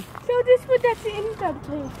growing. So this one that's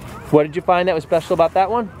indented. What did you find that was special about that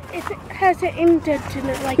one? It has an indent in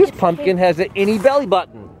it like this pumpkin has an innie belly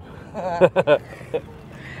button.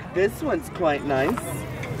 This one's quite nice.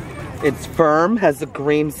 It's firm, has a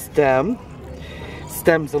green stem.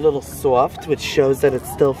 Stem's a little soft, which shows that it's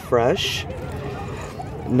still fresh.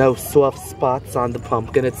 No soft spots on the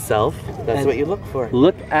pumpkin itself. That's what you look for.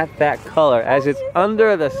 Look at that color. As it's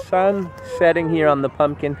under the sun setting here on the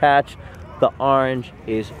pumpkin patch, the orange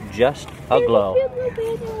is just aglow.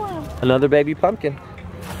 Another baby pumpkin.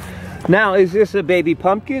 Now, is this a baby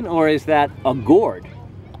pumpkin or is that a gourd?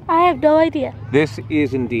 I have no idea. This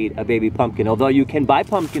is indeed a baby pumpkin. Although you can buy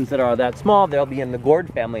pumpkins that are that small, they'll be in the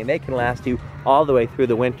gourd family and they can last you all the way through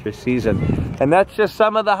the winter season. And that's just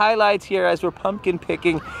some of the highlights here as we're pumpkin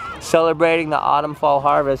picking, celebrating the autumn fall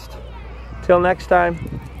harvest. Till next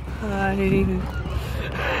time. Bye.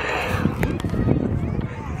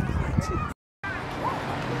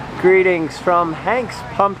 Greetings from Hank's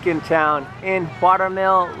Pumpkin Town in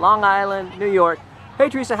Watermill, Long Island, New York. Hey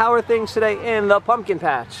Teresa, how are things today in the pumpkin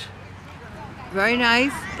patch? Very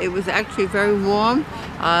nice. It was actually very warm.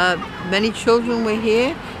 Many children were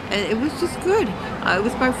here and it was just good. It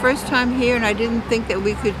was my first time here and I didn't think that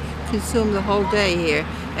we could consume the whole day here.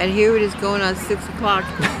 And here it is going on 6 o'clock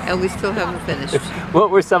and we still haven't finished.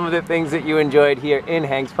 What were some of the things that you enjoyed here in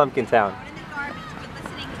Hank's Pumpkin Town?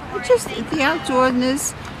 Just the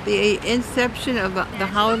outdoorness, the inception of the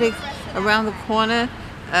holidays around the corner,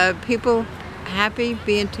 people happy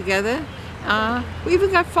being together. We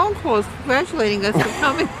even got phone calls congratulating us for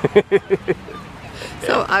coming.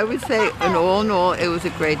 So I would say in all, it was a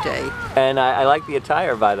great day. And I like the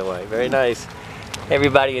attire, by the way. Very nice. Hey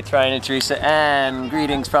everybody, it's Ryan and Teresa, and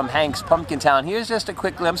greetings from Hank's Pumpkin Town. Here's just a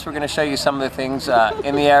quick glimpse. We're going to show you some of the things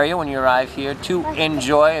in the area when you arrive here to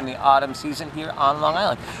enjoy in the autumn season here on Long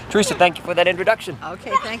Island. Teresa, thank you for that introduction.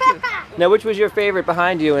 Okay, thank you. Now, which was your favorite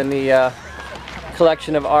behind you in the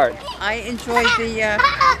collection of art? I enjoyed the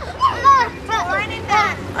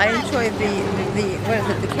what is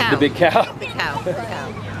it? The cow. The big cow. The cow. The cow.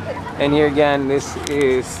 And here again, this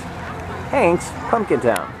is Hank's Pumpkin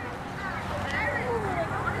Town.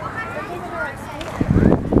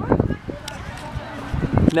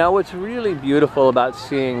 Now what's really beautiful about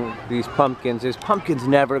seeing these pumpkins is pumpkins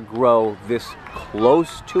never grow this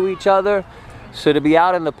close to each other. So to be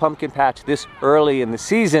out in the pumpkin patch this early in the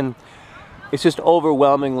season, it's just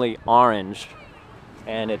overwhelmingly orange.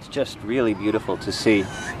 And it's just really beautiful to see.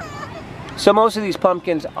 So most of these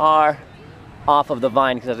pumpkins are off of the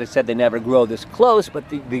vine because, as I said, they never grow this close, but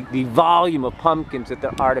the volume of pumpkins that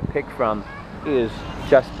there are to pick from is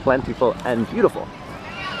just plentiful and beautiful.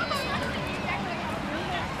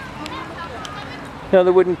 Now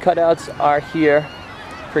the wooden cutouts are here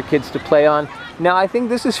for kids to play on. Now I think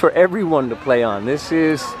this is for everyone to play on. This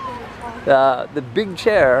is the big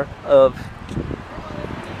chair of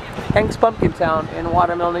Hank's Pumpkin Town in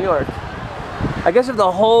Watermill, New York. I guess if the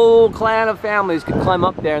whole clan of families could climb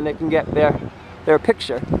up there and they can get their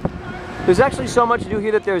picture. There's actually so much to do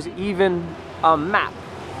here that there's even a map.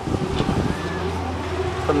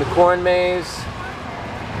 From the corn maze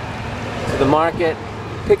to the market.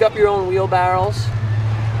 Pick up your own wheelbarrows.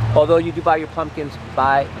 Although you do buy your pumpkins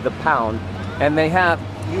by the pound. And they have,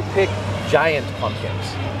 you pick giant pumpkins,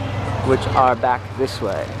 which are back this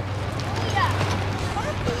way.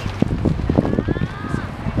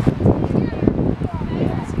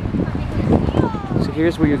 So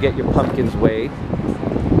here's where you get your pumpkins weighed.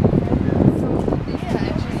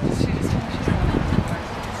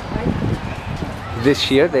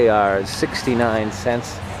 This year they are 69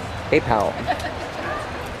 cents a pound.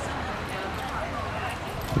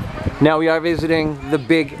 Now we are visiting the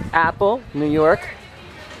Big Apple, New York.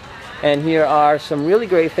 And here are some really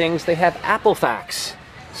great things. They have apple facts.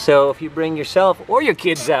 So if you bring yourself or your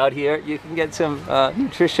kids out here, you can get some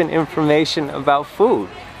nutrition information about food.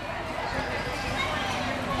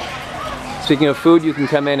 Speaking of food, you can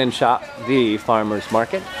come in and shop the farmer's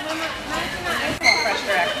market.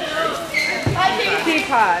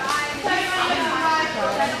 Teapot.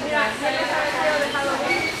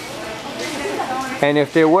 And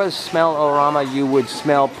if there was smell-o-rama, you would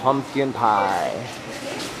smell pumpkin pie.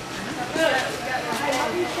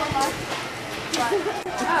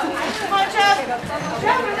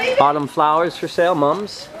 Autumn flowers for sale,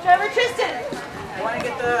 mums. Trevor, Tristan! Want to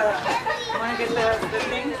get the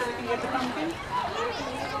thing so we can get the pumpkin?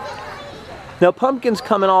 Now pumpkins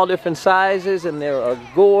come in all different sizes and there are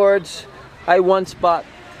gourds. I once bought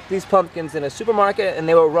these pumpkins in a supermarket and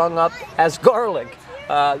they were rung up as garlic.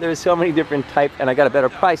 There's so many different types, and I got a better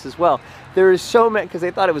price as well. There is so many, because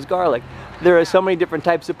they thought it was garlic. There are so many different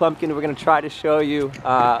types of pumpkin. We're going to try to show you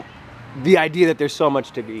the idea that there's so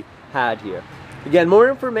much to be had here. Again, more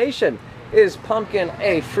information. Is pumpkin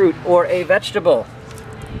a fruit or a vegetable?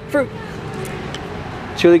 Fruit.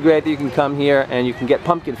 It's really great that you can come here and you can get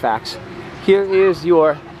pumpkin facts. Here is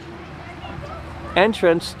your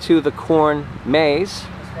entrance to the corn maze.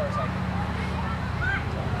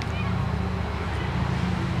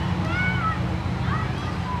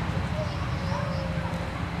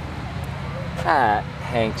 At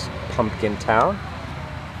Hank's Pumpkin Town.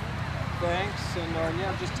 Thanks, and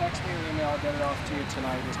yeah, just text me or email. I'll get it off to you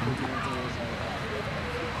tonight. Just put your information.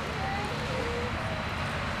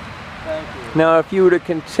 Thank you. Now, if you were to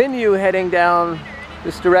continue heading down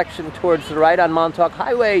this direction towards the right on Montauk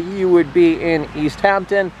Highway, you would be in East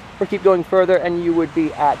Hampton, or keep going further and you would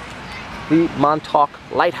be at the Montauk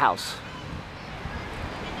Lighthouse.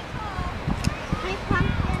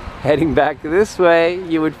 Heading back this way,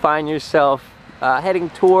 you would find yourself heading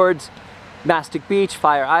towards Mastic Beach,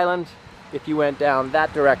 Fire Island, if you went down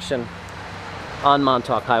that direction on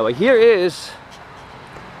Montauk Highway. Here is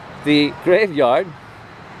the graveyard,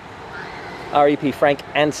 R.E.P. Frank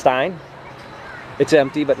Einstein. It's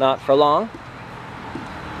empty, but not for long.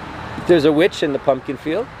 There's a witch in the pumpkin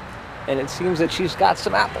field, and it seems that she's got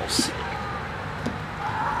some apples.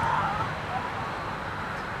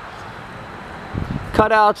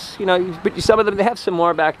 Cutouts, you know, but some of them, they have some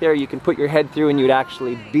more back there you can put your head through and you'd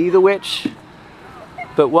actually be the witch.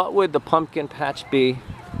 But what would the pumpkin patch be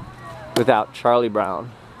without Charlie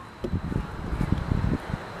Brown?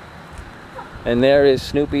 And there is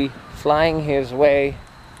Snoopy flying his way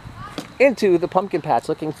into the pumpkin patch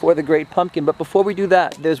looking for the great pumpkin. But before we do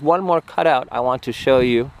that, there's one more cutout I want to show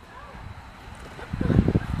you.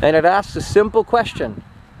 And it asks a simple question.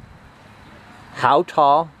 How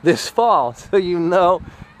tall this fall? So you know,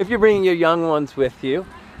 if you're bringing your young ones with you,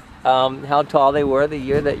 how tall they were the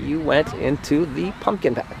year that you went into the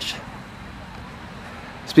pumpkin patch.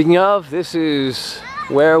 Speaking of, this is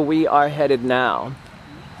where we are headed now.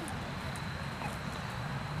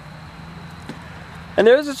 And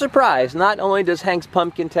there is a surprise. Not only does Hank's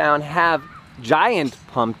Pumpkin Town have giant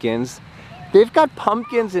pumpkins, they've got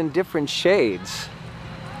pumpkins in different shades.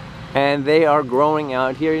 And they are growing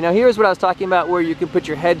out here. Now here's what I was talking about, where you can put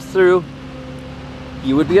your heads through.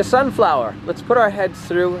 You would be a sunflower. Let's put our heads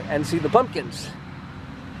through and see the pumpkins.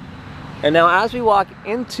 And now as we walk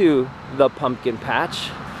into the pumpkin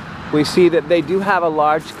patch, we see that they do have a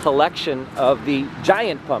large collection of the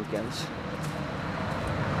giant pumpkins.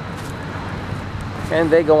 And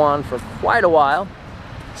they go on for quite a while.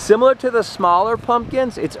 Similar to the smaller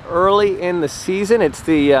pumpkins, it's early in the season. It's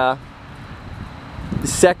the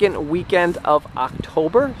second weekend of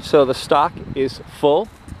October, so the stock is full.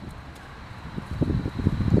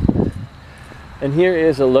 And here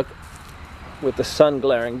is a look with the sun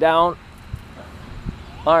glaring down.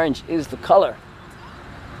 Orange is the color,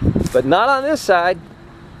 but not on this side.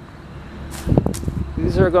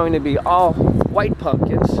 These are going to be all white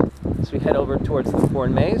pumpkins as we head over towards the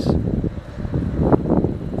corn maze.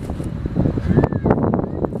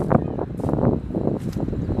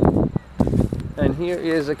 And here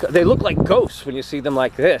is they look like ghosts when you see them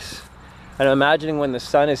like this. And I'm imagining when the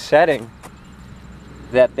sun is setting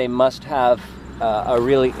that they must have a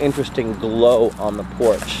really interesting glow on the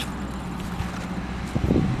porch.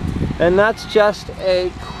 And that's just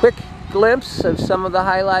a quick glimpse of some of the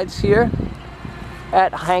highlights here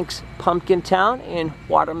at Hank's Pumpkin Town in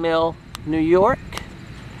Watermill, New York.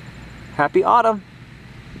 Happy autumn.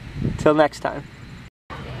 Till next time.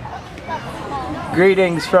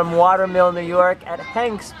 Greetings from Watermill, New York at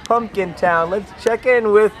Hank's Pumpkin Town. Let's check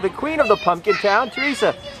in with the queen of the Pumpkin Town,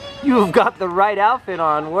 Teresa. You've got the right outfit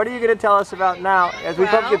on. What are you going to tell us about now as we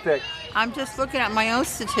pumpkin pick? I'm just looking at my own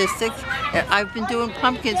statistics. I've been doing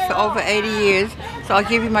pumpkins for over 80 years, so I'll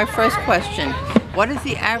give you my first question. What is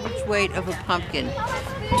the average weight of a pumpkin?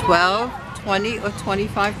 12, 20, or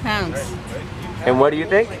 25 pounds? And what do you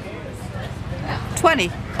think?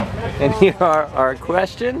 20. And here are our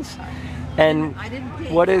questions. And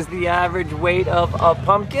what is the average weight of a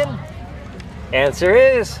pumpkin? Answer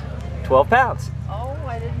is 12 pounds. Oh,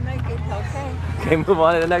 I didn't make it. Okay. Okay, move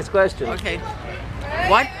on to the next question. Okay.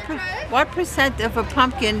 What percent of a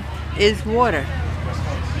pumpkin is water?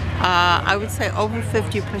 I would say over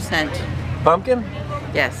 50%. Pumpkin?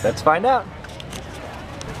 Yes. Let's find out.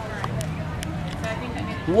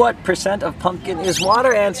 What percent of pumpkin is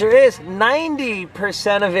water? Answer is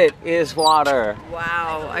 90% of it is water.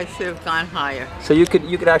 Wow, I should have gone higher. So you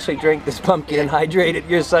could actually drink this pumpkin and hydrate it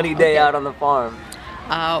your sunny day out on the farm.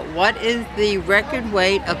 What is the record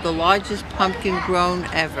weight of the largest pumpkin grown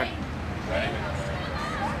ever?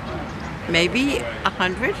 Maybe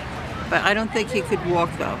 100, but I don't think he could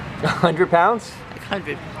walk though. 100 pounds?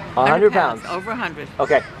 100. 100 pounds. Over 100.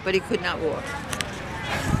 Okay. But he could not walk.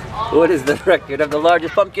 What is the record of the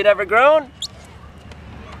largest pumpkin ever grown?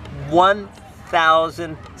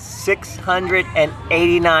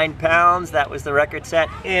 1,689 pounds. That was the record set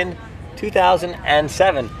in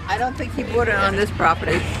 2007. I don't think he bought it on this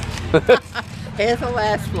property. Here's the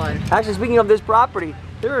last one. Actually, speaking of this property,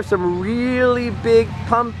 there are some really big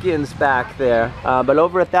pumpkins back there, but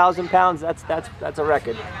over 1,000 pounds. That's a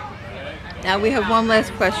record. Now we have one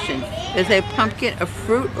last question. Is a pumpkin a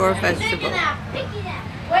fruit or a vegetable?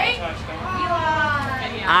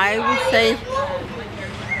 I would say,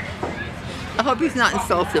 I hope he's not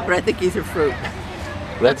insulted, but I think he's a fruit.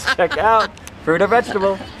 Let's check out fruit or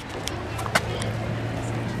vegetable.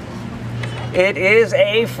 It is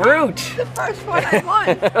a fruit. The first one I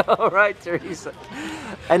won. All right, Teresa.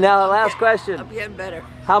 And now the last question. I'm getting better.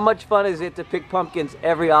 How much fun is it to pick pumpkins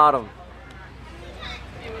every autumn?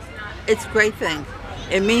 It's a great thing.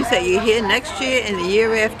 It means that you're here next year and the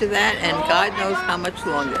year after that, and God knows how much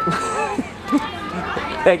longer.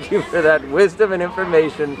 Thank you for that wisdom and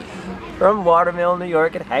information from Watermill, New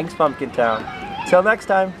York at Hank's Pumpkin Town. Till next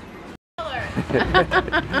time.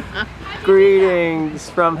 Greetings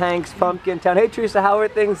from Hank's Pumpkin Town. Hey Teresa, how are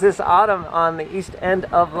things this autumn on the east end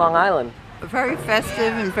of Long Island? Very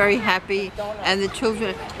festive and very happy, and the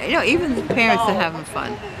children, you know, even the parents are having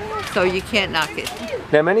fun. So you can't knock it.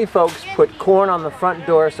 Now many folks put corn on the front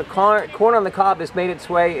door, so corn on the cob has made its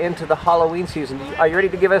way into the Halloween season. Are you ready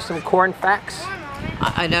to give us some corn facts?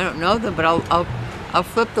 I don't know them, but I'll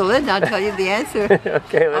flip the lid and I'll tell you the answer.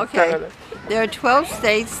 Okay, let's start with it. There are 12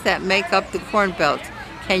 states that make up the Corn Belt.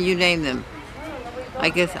 Can you name them? I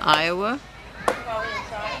guess Iowa,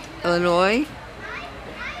 Illinois.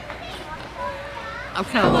 I'm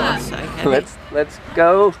kind of lost. Let's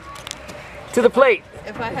go to the plate.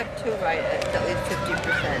 If I have two right, it's at least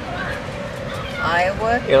 50%.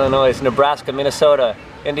 Iowa, Illinois, Nebraska, Minnesota,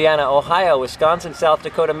 Indiana, Ohio, Wisconsin, South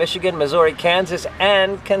Dakota, Michigan, Missouri, Kansas,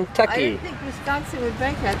 and Kentucky. I didn't think Wisconsin would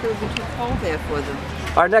make it. I thought it would be too cold there for them.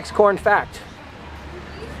 Our next corn fact.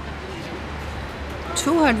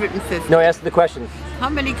 250. No, ask the question. How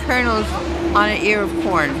many kernels on an ear of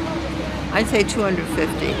corn? I'd say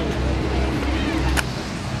 250.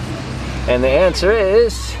 And the answer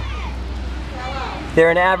is,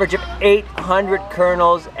 they're an average of 800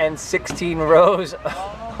 kernels and 16 rows.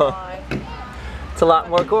 It's a lot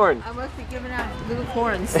more corn. I must be giving out little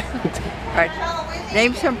corns. All right.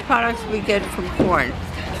 Name some products we get from corn.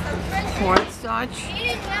 Cornstarch,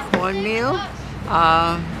 cornmeal,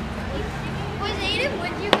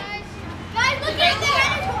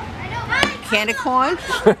 candy corn.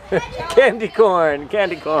 Candy corn,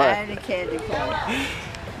 candy corn. And candy corn.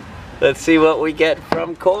 Let's see what we get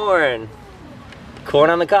from corn.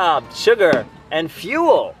 Corn on the cob, sugar, and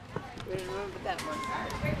fuel.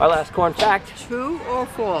 Our last corn fact. True or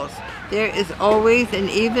false? There is always an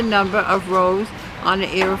even number of rows on an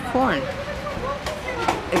ear of corn.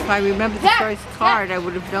 If I remember the first card, I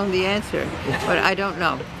would have known the answer, but I don't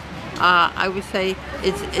know. I would say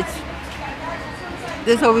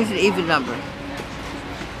there's always an even number.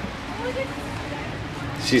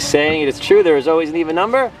 She's saying it is true, there is always an even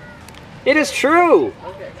number? It is true!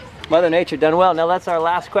 Okay. Mother Nature done well. Now that's our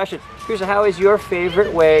last question. Teresa, how is your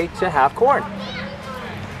favorite way to have corn?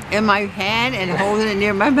 In my hand and holding it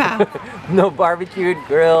near my mouth. No barbecued,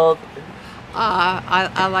 grilled?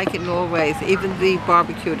 I like it in all ways. Even the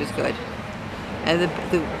barbecued is good. And the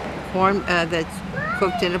corn that's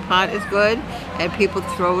cooked in a pot is good. And people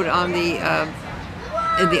throw it on the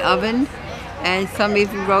in the oven. And some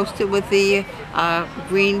even roast it with the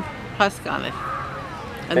green husk on it.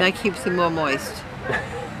 And that keeps it more moist.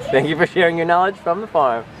 Thank you for sharing your knowledge from the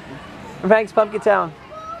farm. From Hank's Pumpkin Town.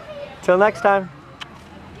 Till next time.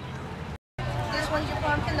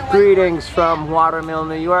 Greetings from Watermill,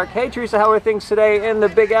 New York. Hey Teresa, how are things today in the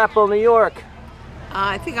Big Apple, New York?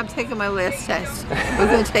 I think I'm taking my last test. We're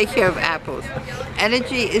going to take care of apples.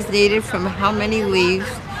 Energy is needed from how many leaves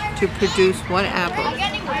to produce one apple?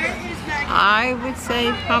 I would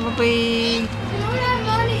say probably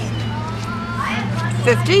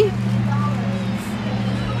 50?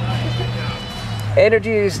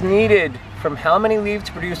 Energy is needed from how many leaves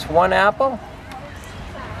to produce one apple?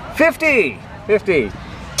 50! 50.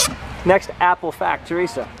 Next apple fact,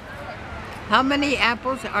 Teresa. How many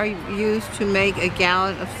apples are used to make a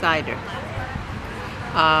gallon of cider?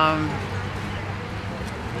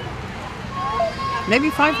 Maybe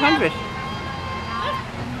 500.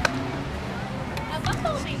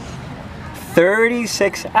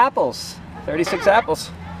 36 apples. 36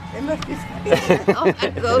 apples. They must be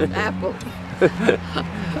those apples.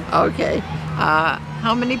 Okay.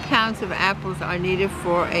 How many pounds of apples are needed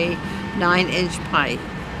for a 9-inch pie?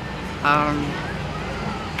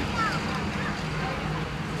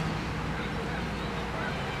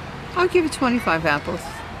 I'll give it 25 apples.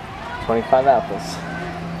 25 apples.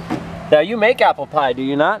 Now you make apple pie, do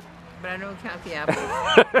you not? But I don't count the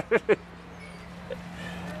apples.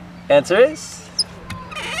 Answer is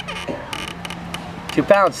 2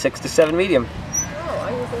 pounds, 6 to 7 medium. Oh,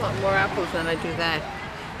 I use a lot more apples than I do that.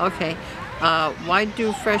 Okay. Why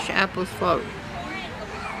do fresh apples float?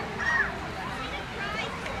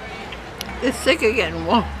 They're sick of getting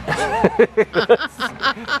warm.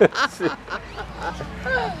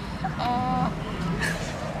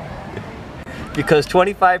 Because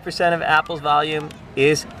 25% of apple's volume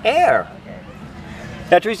is air.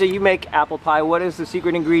 Now, Teresa, you make apple pie. What is the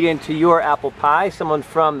secret ingredient to your apple pie? Someone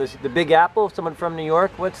from the Big Apple? Someone from New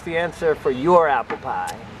York? What's the answer for your apple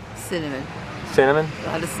pie? Cinnamon. Cinnamon? A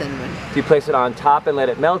lot of cinnamon. Do you place it on top and let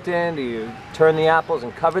it melt in? Do you turn the apples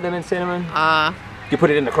and cover them in cinnamon? Do you put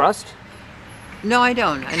it in the crust? No, I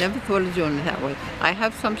don't. I never thought of doing it that way. I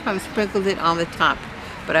have sometimes sprinkled it on the top,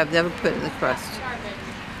 but I've never put it in the crust.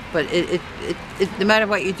 But no matter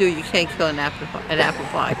what you do, you can't kill an apple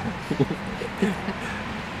pie.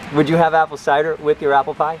 Would you have apple cider with your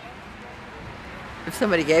apple pie? If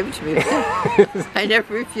somebody gave it to me, I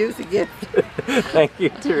never refuse a gift. Thank you,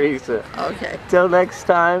 Teresa. Okay. Till next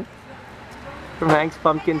time, from Hank's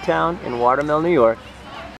Pumpkin Town in Watermill, New York.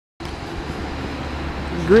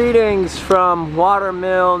 Greetings from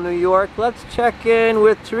Watermill, New York. Let's check in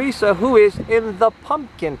with Teresa, who is in the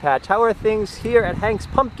pumpkin patch. How are things here at Hank's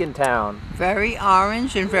Pumpkin Town? Very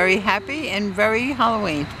orange and very happy and very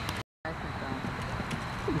Halloween.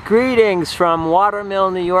 Greetings from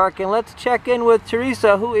Watermill, New York, and let's check in with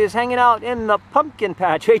Teresa, who is hanging out in the pumpkin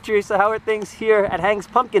patch. Hey Teresa, how are things here at Hank's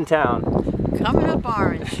Pumpkin Town? Coming up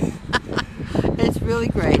orange. It's really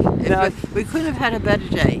great. We couldn't have had a better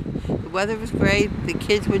day. The weather was great, the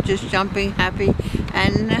kids were just jumping happy,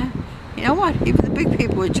 and you know what? Even the big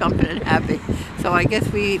people were jumping and happy. So I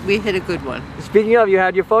guess we hit a good one. Speaking of, you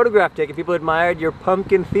had your photograph taken. People admired your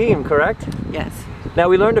pumpkin theme, correct? Yes. Now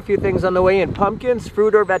we learned a few things on the way in. Pumpkins,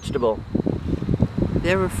 fruit or vegetable?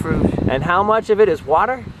 They're a fruit. And how much of it is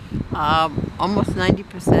water? Almost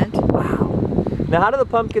 90%. Wow. Now how do the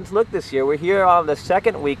pumpkins look this year? We're here on the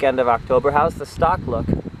second weekend of October. How's the stock look?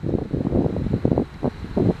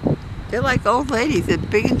 They're like old ladies. They're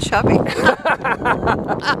big and chubby.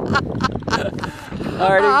 All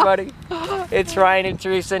right, everybody. It's Ryan and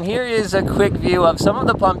Teresa, and here is a quick view of some of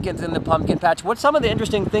the pumpkins in the pumpkin patch. What's some of the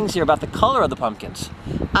interesting things here about the color of the pumpkins?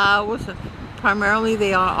 Primarily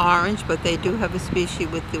they are orange, but they do have a species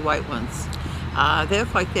with the white ones. They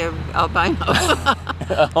look like they're albino.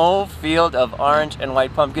 A whole field of orange and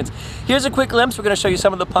white pumpkins. Here's a quick glimpse. We're going to show you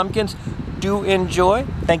some of the pumpkins. Do enjoy.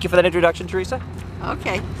 Thank you for that introduction, Teresa.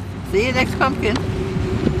 Okay. See you next pumpkin.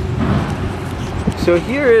 So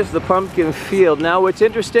here is the pumpkin field. Now what's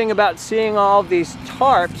interesting about seeing all these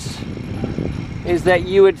tarps is that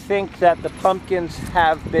you would think that the pumpkins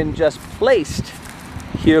have been just placed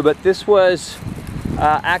here, but this was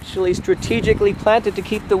actually strategically planted to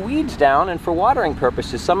keep the weeds down and for watering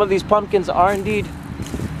purposes. Some of these pumpkins are indeed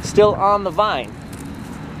still on the vine.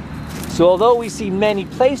 So although we see many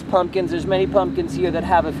placed pumpkins, there's many pumpkins here that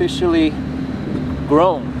have officially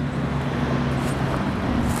grown.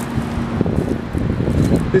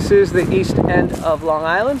 This is the east end of Long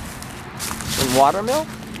Island in Watermill.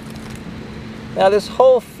 Now this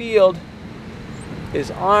whole field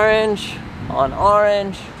is orange on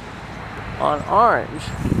orange on orange.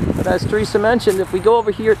 But as Teresa mentioned, if we go over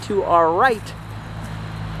here to our right,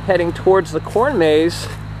 heading towards the corn maze,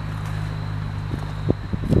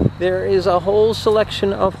 there is a whole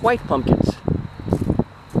selection of white pumpkins,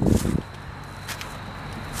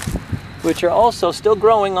 which are also still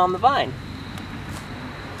growing on the vine.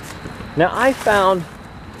 Now I found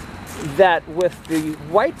that with the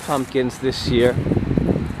white pumpkins this year,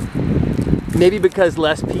 maybe because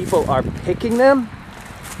less people are picking them,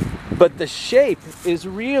 but the shape is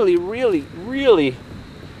really, really, really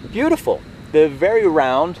beautiful. They're very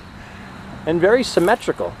round, and very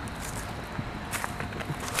symmetrical.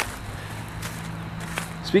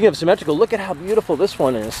 Speaking of symmetrical, look at how beautiful this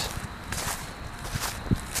one is.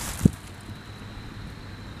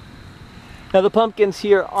 Now the pumpkins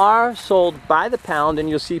here are sold by the pound, and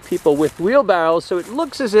you'll see people with wheelbarrows, so it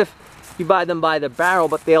looks as if you buy them by the barrel,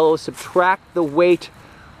 but they'll subtract the weight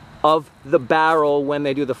of the barrel when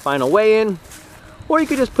they do the final weigh-in, or you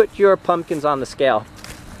could just put your pumpkins on the scale.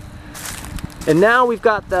 And now we've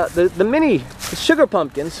got the mini sugar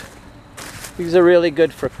pumpkins. These are really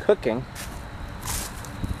good for cooking.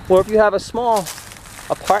 Or if you have a small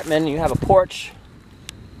apartment and you have a porch,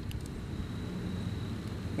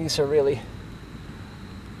 these are really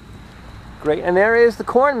great. And there is the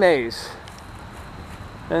corn maze.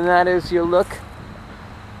 And that is your look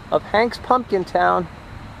of Hank's Pumpkin Town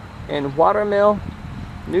in Watermill,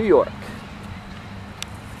 New York.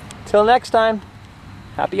 Till next time,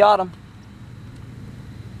 happy autumn.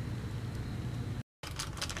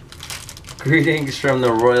 Greetings from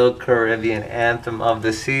the Royal Caribbean anthem of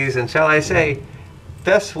the seas, and shall I say,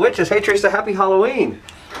 best wishes. Hey Teresa, happy Halloween.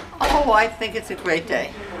 Oh, I think it's a great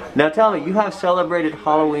day. Now tell me, you have celebrated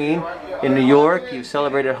Halloween in New York, you've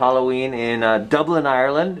celebrated Halloween in Dublin,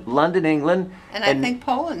 Ireland, London, England. And I think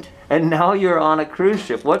Poland. And now you're on a cruise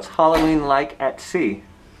ship. What's Halloween like at sea?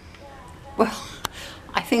 Well,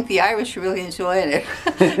 I think the Irish are really enjoying it.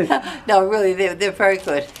 No, really, they're very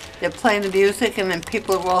good. They're playing the music and then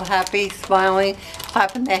people are all happy, smiling,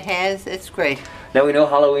 clapping their hands. It's great. Now we know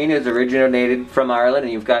Halloween is originated from Ireland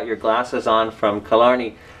and you've got your glasses on from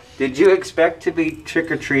Killarney. Did you expect to be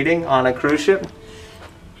trick-or-treating on a cruise ship?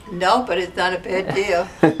 No, but it's not a bad deal.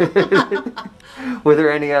 Were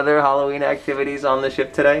there any other Halloween activities on the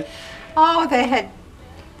ship today? Oh, they had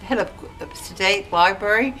a sedate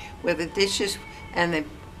library where the dishes and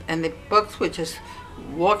the books were just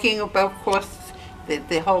walking about across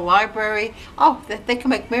the whole library. Oh, they can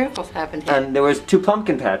make miracles happen here. And there was 2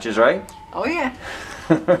 pumpkin patches, right? Oh yeah.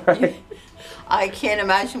 I can't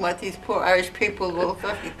imagine what these poor Irish people will look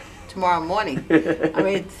like tomorrow morning. I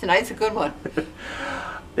mean, tonight's a good one.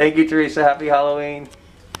 Thank you, Teresa. Happy Halloween.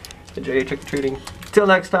 Enjoy your trick-or-treating. Till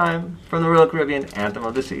next time, from the Royal Caribbean Anthem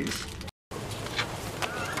of the Seas.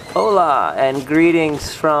 Hola and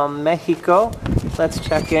greetings from Mexico. Let's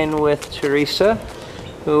check in with Teresa,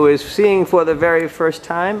 who is seeing for the very first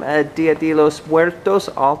time at Dia de los Muertos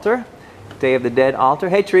altar, Day of the Dead altar.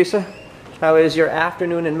 Hey Teresa, how is your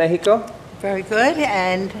afternoon in Mexico? Very good,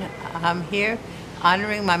 and I'm here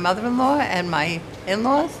honoring my mother-in-law and my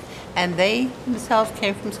in-laws, and they themselves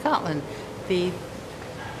came from Scotland. The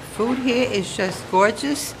food here is just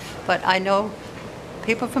gorgeous, but I know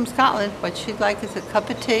people from Scotland, what she'd like is a cup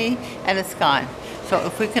of tea and a scone. So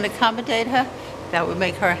if we can accommodate her, that would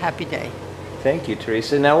make her a happy day. Thank you,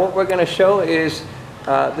 Teresa. Now what we're going to show is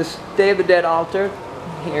this Day of the Dead altar.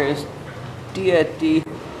 Here is Dia de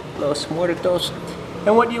los Muertos.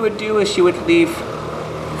 And what you would do is you would leave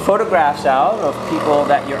photographs out of people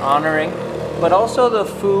that you're honoring, but also the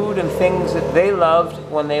food and things that they loved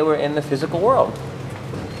when they were in the physical world.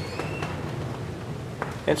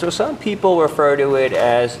 And so some people refer to it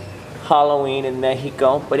as Halloween in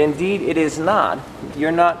Mexico, but indeed it is not.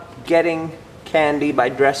 You're not getting candy by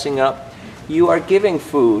dressing up. You are giving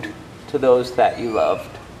food to those that you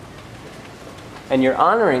loved. And you're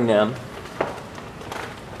honoring them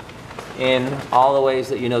in all the ways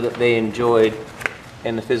that you know that they enjoyed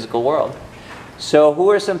in the physical world. So who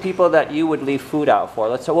are some people that you would leave food out for?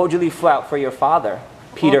 What would you leave food out for your father,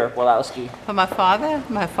 Peter Walowski? For my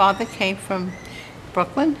father came from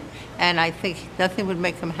Brooklyn, and I think nothing would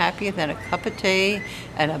make him happier than a cup of tea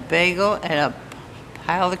and a bagel and a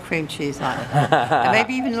pile of cream cheese on it. And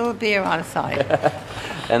maybe even a little beer on the side.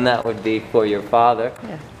 And that would be for your father.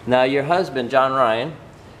 Yeah. Now your husband, John Ryan,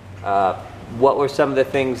 what were some of the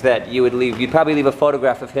things that you would leave? You'd probably leave a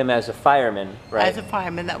photograph of him as a fireman, right? As a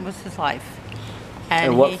fireman, that was his life.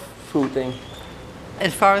 And what food thing?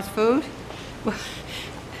 As far as food,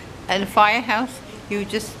 in a firehouse, you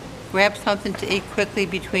just grab something to eat quickly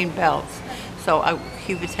between bells. So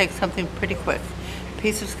he would take something pretty quick. A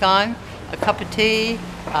piece of scone, a cup of tea,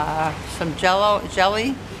 some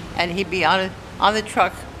jelly, and he'd be on the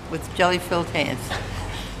truck with jelly-filled hands.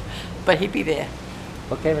 But he'd be there.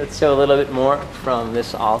 Okay, let's show a little bit more from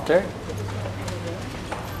this altar.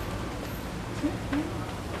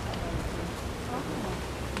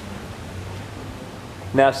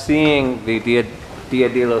 Now seeing the Dia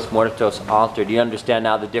de los Muertos altar, do you understand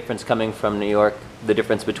now the difference coming from New York, the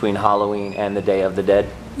difference between Halloween and the Day of the Dead?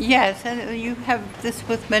 Yes, and you have this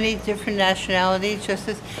with many different nationalities, just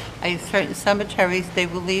as in certain cemeteries they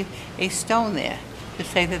will leave a stone there to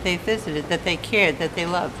say that they visited, that they cared, that they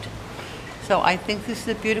loved. So I think this is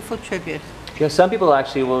a beautiful tribute. Because some people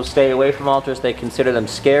actually will stay away from altars. They consider them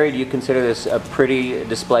scary. Do you consider this a pretty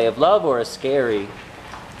display of love or a scary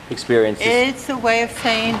experience? It's a way of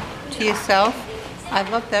saying to yourself, I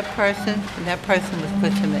love that person, and that person was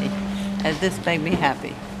good to me. And this made me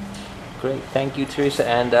happy. Great. Thank you, Teresa.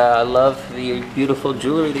 And I love the beautiful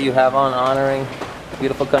jewelry that you have on honoring the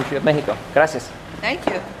beautiful country of Mexico. Gracias. Thank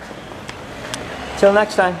you. Till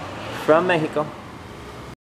next time, from Mexico.